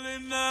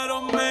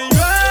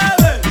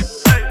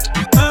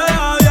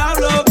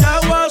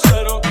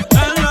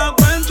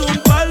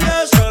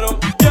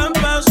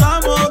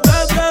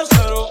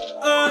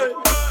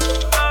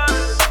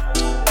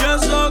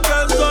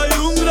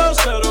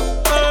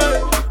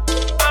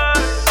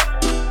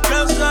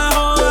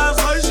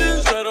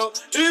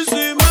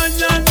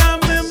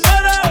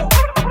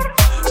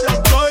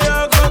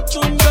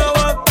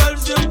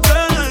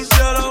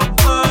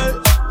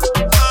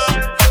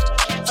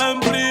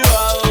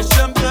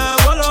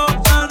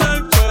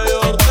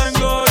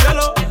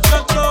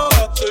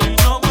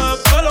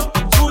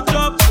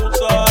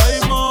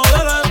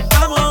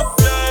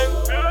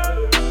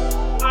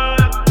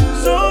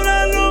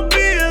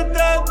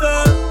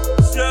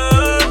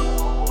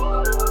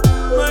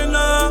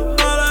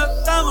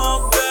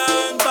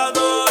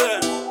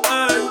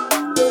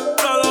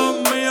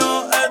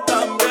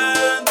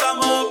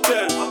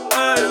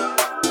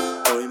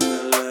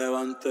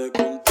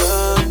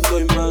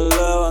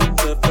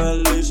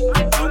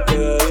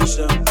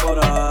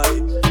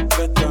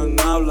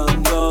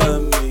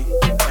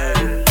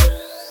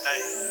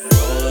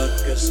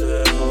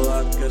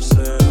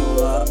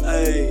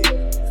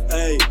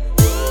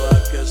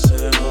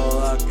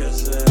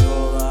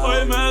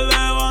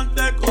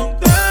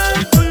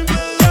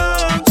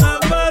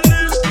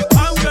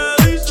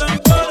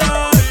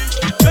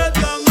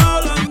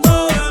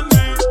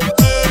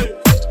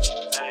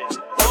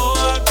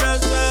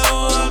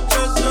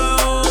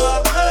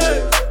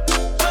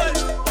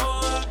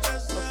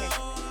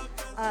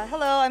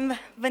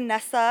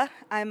 Vanessa.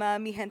 I'm a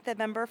Mi Gente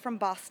member from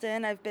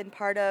Boston. I've been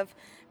part of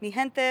Mi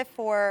Gente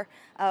for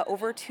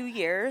over 2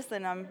 years,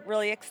 and I'm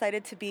really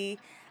excited to be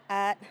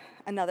at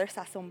another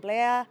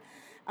Sazonblea.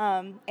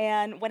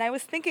 And when I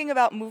was thinking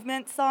about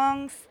movement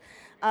songs,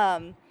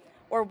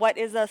 or what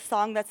is a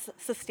song that's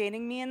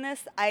sustaining me in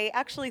this, I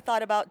actually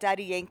thought about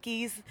Daddy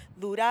Yankee's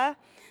Dura.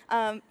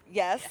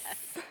 Yes.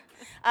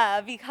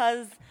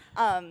 Because,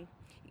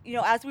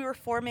 as we were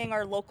forming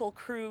our local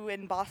crew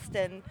in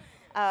Boston,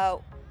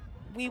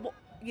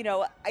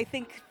 I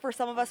think for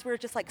some of us, we were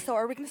just like, so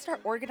are we going to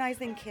start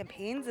organizing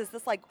campaigns? Is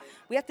this like,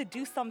 we have to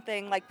do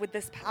something like with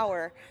this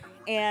power?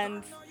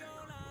 And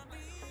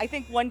I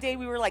think one day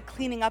we were like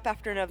cleaning up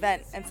after an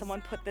event and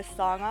someone put this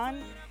song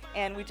on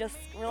and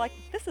we're like,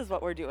 this is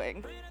what we're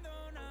doing.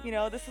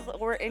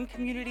 We're in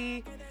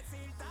community,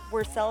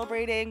 we're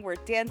celebrating, we're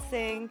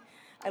dancing.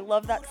 I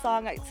love that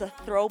song. It's a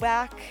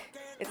throwback.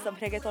 It's some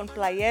reggaeton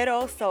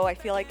playero, so I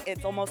feel like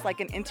it's almost like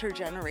an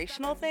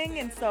intergenerational thing.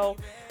 And so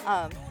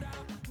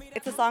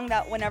it's a song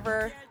that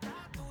whenever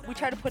we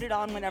try to put it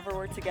on whenever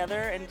we're together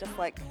and just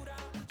like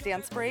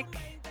dance break,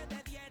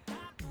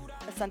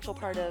 essential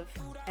part of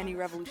any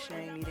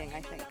revolutionary meeting,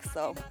 I think.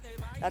 So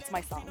that's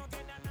my song.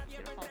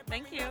 Beautiful.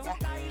 Thank you.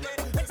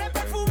 Ese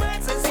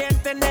perfume se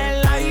siente en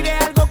el aire,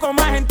 algo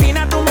como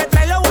Argentina, tú me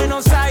traes los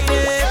Buenos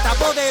Aires. Está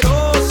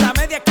poderosa,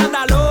 media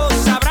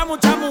escandalosa, habrá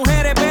muchas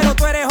mujeres, pero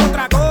tú eres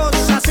otra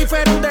cosa. Si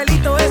fuera un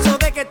delito eso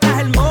de que estás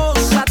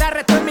hermosa, te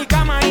arresto en mi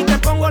cama y te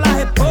pongo las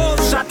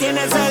esposas.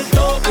 Tienes el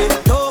toque,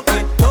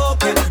 toque,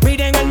 toque,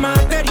 miren el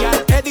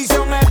material,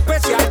 edición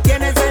especial.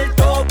 Tienes el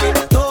toque,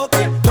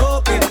 toque,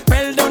 toque,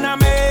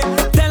 perdóname,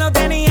 te lo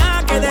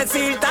tenía que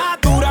decir. Está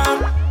dura,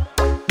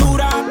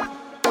 dura,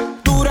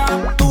 dura,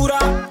 dura,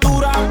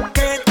 dura,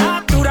 que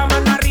está dura,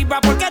 mano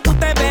arriba porque tú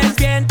te ves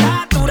bien.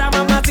 Está dura,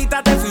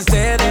 mamacita, te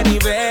fuiste de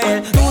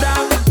nivel. Dura,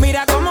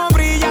 mira cómo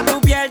brilla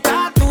tu piel.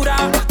 Está dura,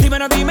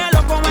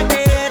 dímelo cómo es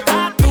que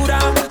está dura.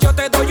 Yo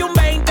te doy un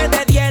 20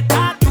 de 10.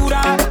 Está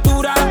dura,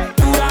 dura,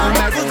 dura.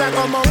 Me gusta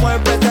cómo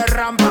mueves de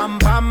ram, pam,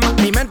 pam.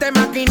 Mi mente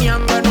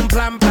maquineando en un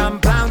plan, plan,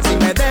 plan. Si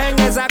me dejen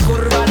esa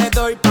curva le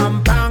doy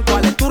pam, pam.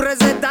 ¿Cuál es tu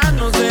receta?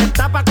 No sé,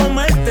 está pa'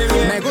 comerte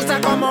bien. Me gusta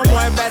cómo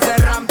mueves de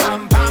ram,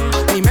 pam, pam.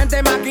 Mi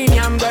mente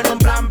maquineando en un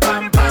plan,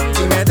 pam, pam.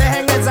 Si me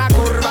dejen esa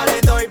curva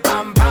le doy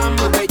pam, pam.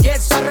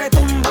 Belleza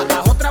retumba,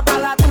 la otra pa'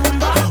 la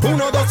tumba.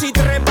 1, 2 y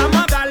 3,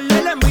 vamos a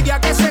darle la envidia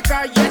que se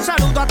calle.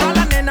 Saludo a todas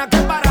las nenas que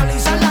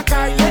paralizan la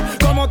calle.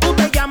 Como tú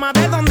te llamas,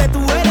 de dónde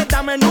tú eres,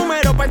 dame el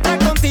número pa' entrar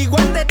contigo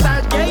en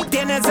detalle. Y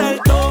tienes el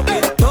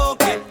toque,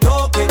 toque,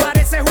 toque.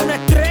 Pareces una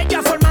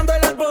estrella formando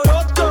el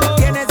alboroto.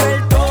 Tienes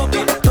el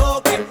toque,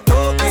 toque,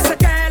 toque. Se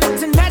cae el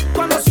internet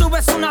cuando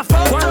subes una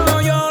foto.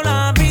 Cuando yo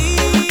la vi,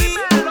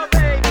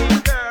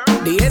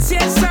 dije si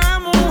esa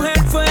mujer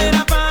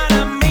fuera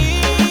para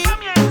mí.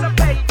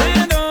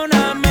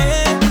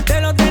 Perdóname,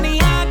 te lo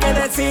tenía que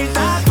decir.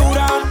 Está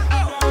dura,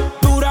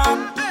 dura,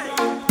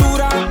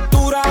 dura,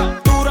 dura,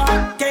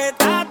 dura, que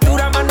está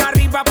dura, mano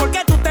arriba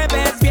porque tú te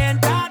ves bien.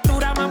 Está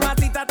dura,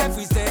 mamacita, te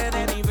fuiste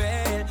de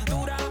nivel.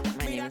 Dura.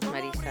 My name is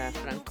Marisa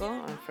Franco.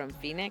 I'm from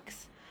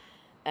Phoenix,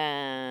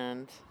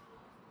 and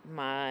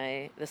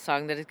the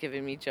song that has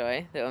given me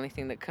joy, the only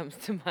thing that comes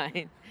to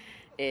mind,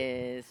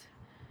 is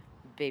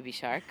Baby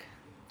Shark.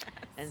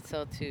 And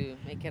so to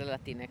make it a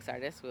Latinx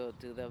artist, we'll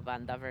do the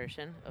banda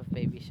version of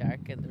Baby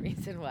Shark. And the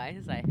reason why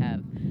is I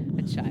have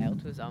a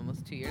child who's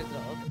almost 2 years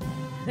old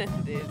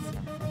and is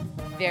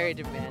very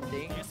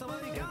demanding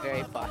and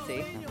very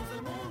bossy.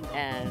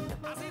 And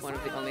one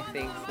of the only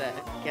things that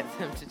gets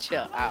him to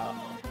chill out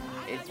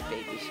is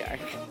Baby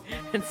Shark.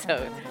 And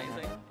so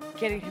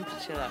getting him to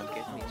chill out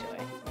gives me joy.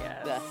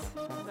 Yes.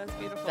 That's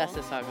beautiful. That's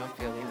the song I'm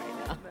feeling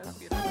right now. That's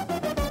beautiful.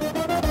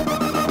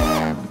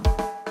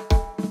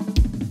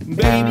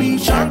 Baby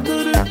shark,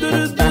 do do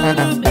do do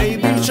do.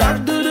 Baby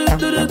shark, do do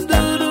do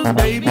do do.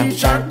 Baby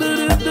shark, do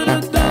do do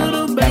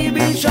do do.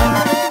 Baby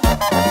shark.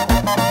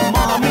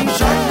 Mommy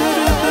shark, do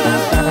do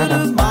do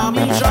do.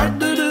 Mommy shark,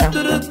 do do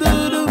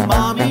do do.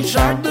 Mommy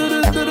shark,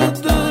 do do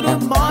do do.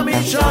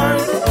 Mommy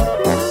shark.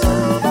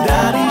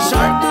 Daddy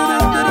shark, do do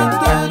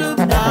do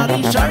do. Daddy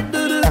shark,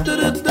 do do do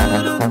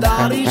do.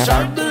 Daddy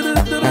shark, do do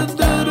do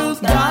do.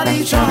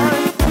 Daddy shark.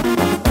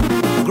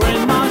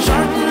 Grandma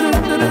shark, do do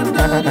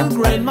do do.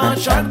 Grandma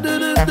shark, do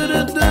do do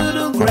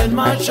do.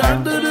 Grandma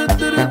shark, do do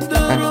do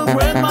do.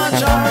 Grandma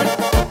shark.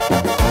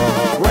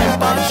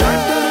 Grandpa shark,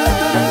 do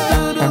do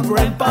do do.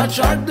 Grandpa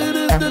shark, do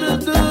do do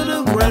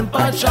do.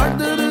 Grandpa shark,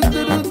 do do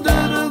do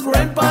do.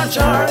 Grandpa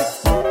shark.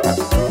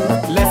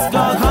 Let's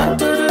go hunt,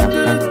 do do do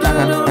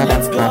do.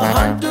 Let's go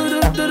hunt, do do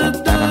do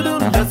do.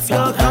 Let's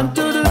go hunt,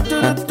 do do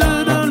do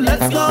do.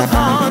 Let's go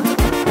hunt.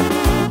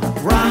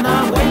 Run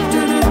away,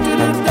 do do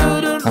do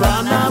do.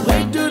 Run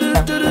away, do do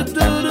do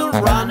do.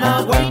 Run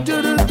away,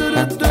 do do do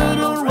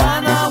do.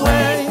 Run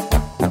away.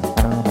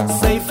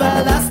 Say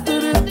fellas, do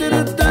do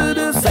do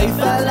do. Say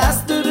fellas,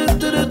 do do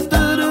do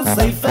do.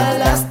 Say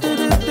fellas, do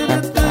do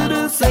do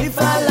do. Say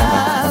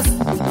fellas.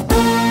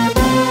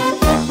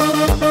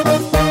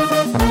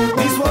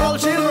 These were all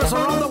children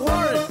around the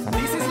world.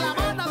 This is La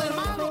Banda del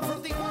Mago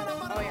from Tijuana.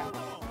 Oh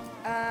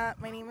yeah.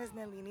 My name is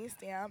Nalini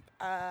Stamp.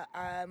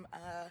 I'm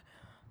a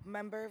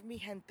member of Mi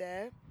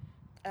Gente.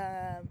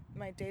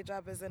 My day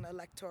job is in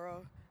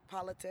electoral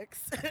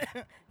politics.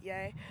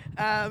 Yay.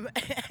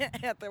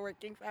 At the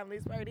Working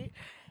Families Party.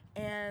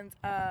 And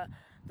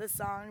the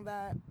song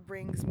that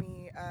brings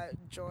me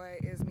joy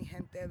is Mi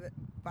Gente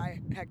by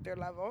Hector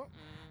Lavoe.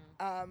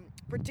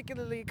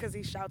 Particularly because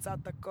he shouts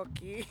out the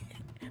coqui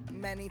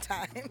many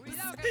times.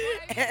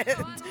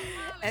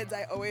 and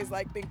I always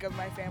think of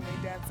my family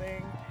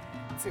dancing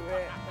to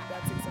it and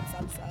dancing some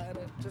salsa, and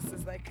it just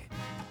is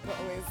will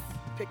always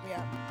pick me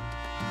up.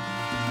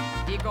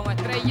 Y con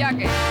Estrella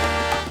que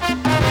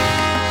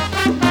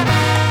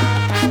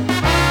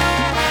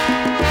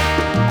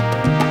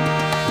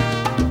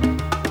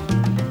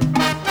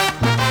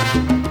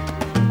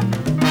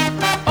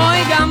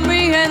oigan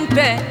mi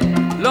gente,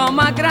 lo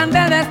más grande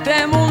de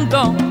este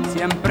mundo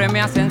siempre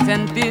me hacen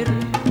sentir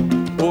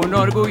un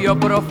orgullo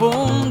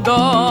profundo.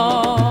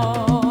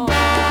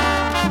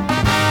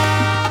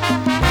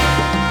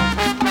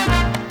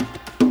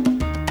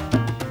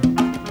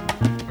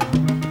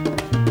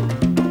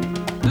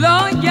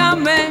 Lo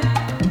llamé,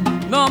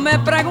 no me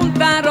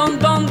preguntaron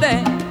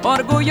dónde.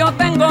 Orgullo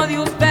tengo de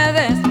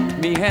ustedes,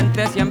 mi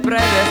gente siempre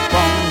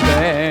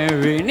responde.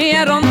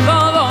 Vinieron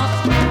todos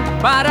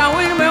para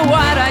oírme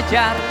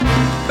guarachar,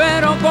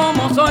 pero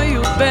como soy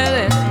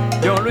ustedes,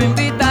 yo lo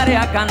invitaré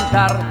a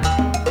cantar.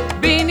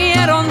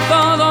 Vinieron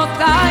todos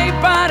ahí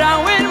para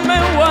oírme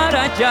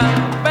guarachar,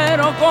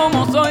 pero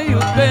como soy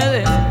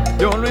ustedes,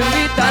 yo lo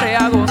invitaré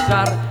a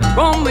gozar.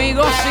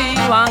 Conmigo sí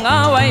van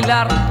a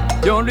bailar,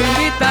 yo lo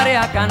invitaré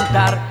a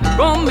cantar.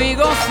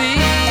 Conmigo sí,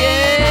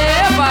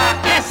 Eva,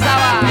 esa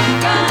va.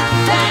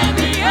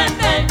 Cante mi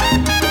gente,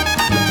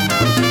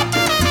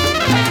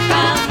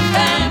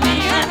 cante mi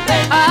gente.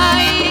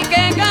 Ay,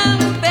 que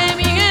cante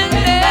mi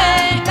gente,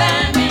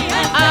 cante mi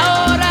gente.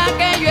 Ahora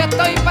que yo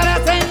estoy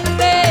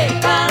presente,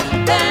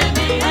 cante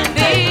mi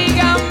gente.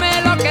 Díganme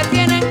lo que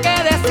tienen que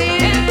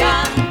decir,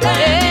 cante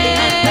mi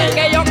gente.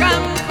 Que yo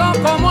canto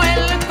como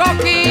el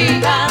coquí,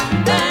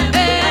 cante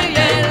mi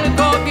gente. El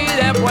coquí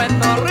de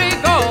Puerto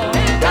Rico,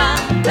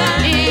 cante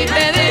mi gente. Y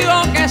te digo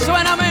que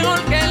suena mejor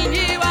que el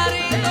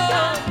jibarito.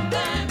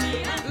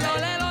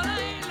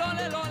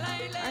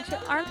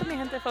 Aren't the Mi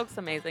Gente folks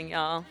amazing,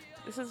 y'all?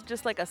 This is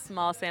just like a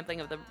small sampling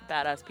of the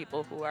badass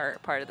people who are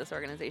part of this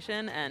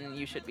organization, and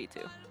you should be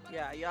too.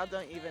 Yeah, y'all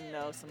don't even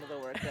know some of the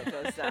work that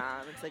goes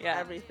down. It's like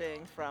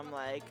everything from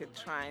like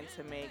trying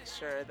to make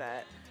sure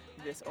that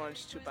this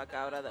orange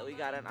chupacabra that we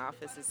got in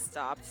office is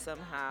stopped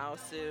somehow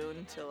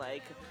soon, to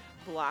like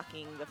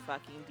blocking the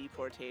fucking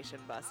deportation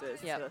buses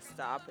to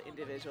stop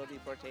individual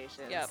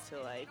deportations,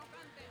 to like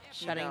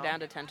shutting down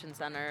detention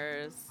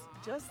centers,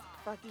 just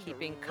fucking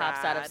keeping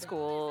cops out of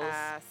schools.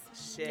 Ass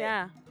shit.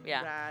 Yeah.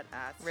 Rad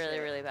ass really,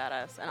 shit. really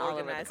badass. And all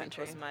over the Organizing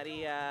country. Cos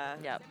Maria.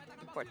 Yep.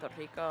 Puerto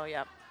Rico.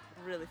 Yep.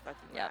 Really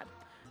fucking rad.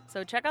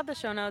 So check out the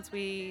show notes.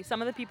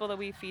 Some of the people that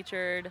we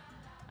featured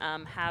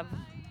have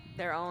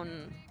their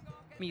own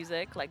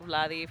music, like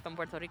Vladi from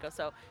Puerto Rico.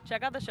 So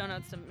check out the show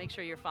notes to make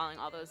sure you're following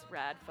all those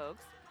rad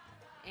folks.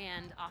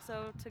 And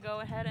also to go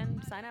ahead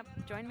and sign up,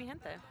 join Mi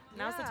Gente.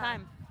 Now's the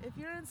time. If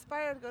you're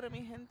inspired, go to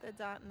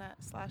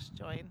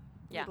mijente.net/join.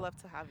 Yeah. We'd love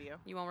to have you.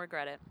 You won't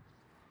regret it.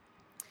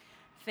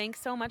 Thanks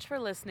so much for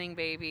listening,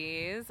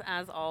 babies.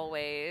 As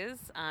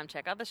always,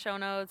 check out the show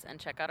notes and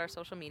check out our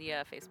social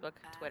media, Facebook,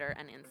 Twitter,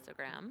 and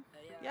Instagram.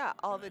 Yeah,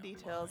 all the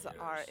details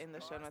are in the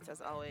show notes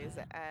as always.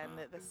 And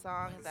the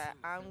song that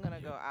I'm going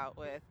to go out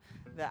with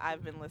that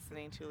I've been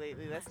listening to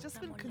lately that's just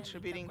been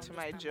contributing to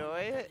my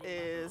joy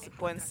is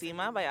Por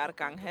Encima by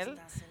Arcángel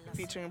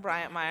featuring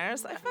Bryant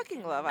Myers. I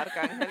fucking love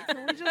Arcángel,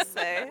 can we just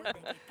say?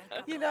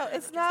 You know,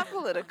 it's not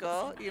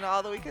political, you know,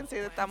 although we can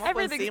say that estamos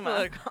por encima,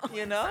 political.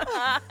 you know?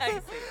 I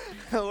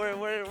see.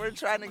 We're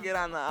trying to get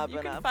on the up you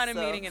and up. You can find a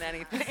meaning in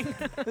anything.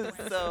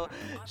 So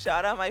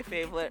shout out my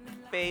favorite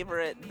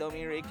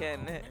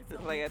Dominican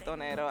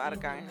reggaetonero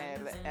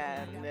Arcángel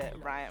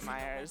and Bryant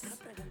Myers.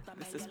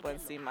 This is Por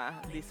Encima.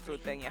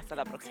 Disfruten y hasta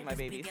la próxima,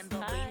 babies.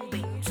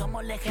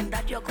 Somos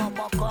legendarios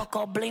como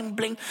Coco Bling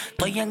Bling.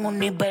 Estoy en un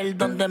nivel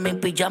donde mi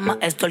pijama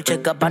es Dolce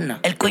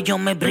Gabbana. El cuello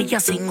me brilla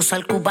sin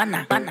usar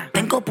cubana.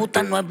 Tengo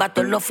puta nueva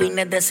todos los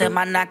fines de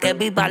semana. Que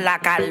viva la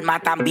calma,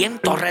 también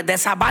Torres de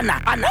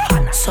Sabana.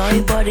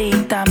 Soy Bori,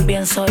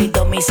 también soy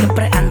Domi.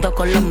 Siempre ando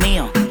con los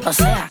míos, o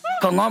sea,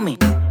 con Omi.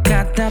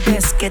 Cada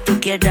vez que tú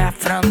quieras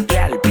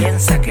frontear,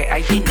 piensa que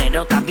hay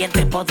dinero, también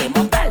te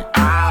podemos dar.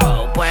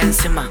 Por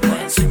encima, por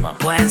encima,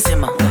 por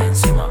encima, por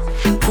encima.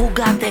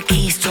 Júgate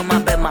quiso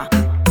más bema.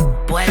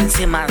 Por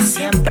encima,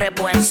 siempre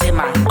por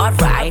encima.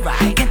 Alright,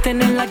 que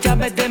tener las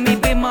llaves de mi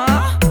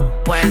bima.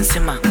 Por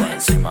encima, por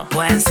encima,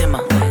 por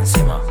encima, por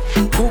encima.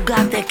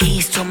 Júgate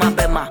quiso más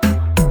bema.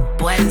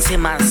 Por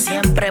encima,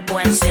 siempre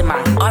por encima.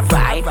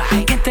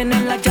 Alright, que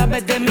tener las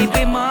llaves de mi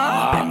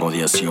bima. Tengo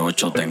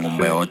 18, tengo un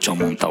V8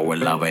 montado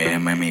en la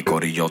BM. Mi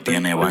corillo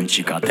tiene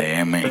Banshee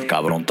KTM. El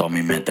cabrón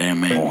Tommy me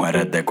teme.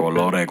 Mujeres de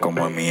colores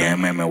como en mi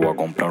M. Me voy a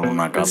comprar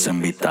una casa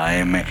en Vista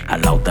M.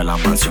 Al lado de la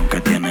mansión que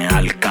tiene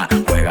Alca.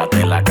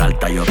 Juégate la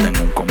carta, yo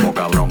tengo un combo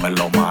cabrón en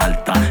lo más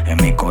alta. En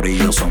mi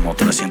corillo somos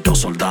 300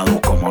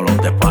 soldados como los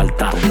de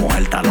Esparta. Tu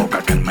mujer está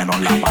loca que al menos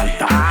la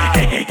falta.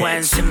 Por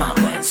encima,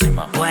 por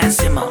encima, por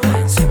encima, por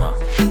encima.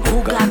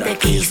 Júgate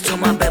quiso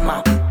más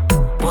bema.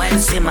 Por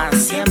encima,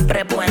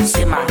 siempre por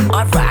encima.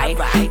 Alright,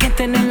 que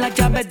tener las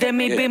llaves de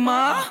mi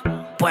bima.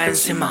 Por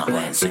encima,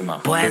 por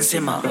encima, por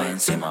encima, por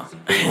encima.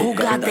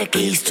 Júgate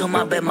quiso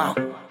más bema.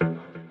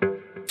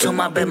 Tu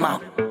más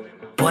bema.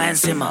 Por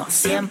encima,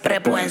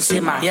 siempre por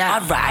encima.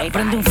 Alright,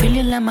 prendo un fili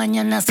en la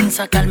mañana sin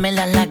sacarme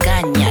la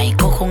lagaña. Y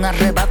cojo un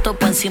arrebato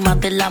por encima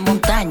de la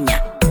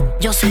montaña.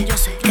 Yo sé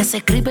que se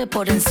escribe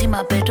por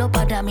encima, pero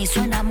para mí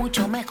suena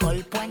mucho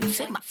mejor por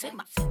encima.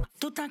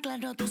 Tú tan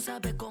claro, tú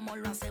sabes cómo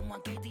lo hacemos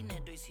aquí,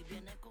 dinero y si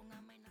viene con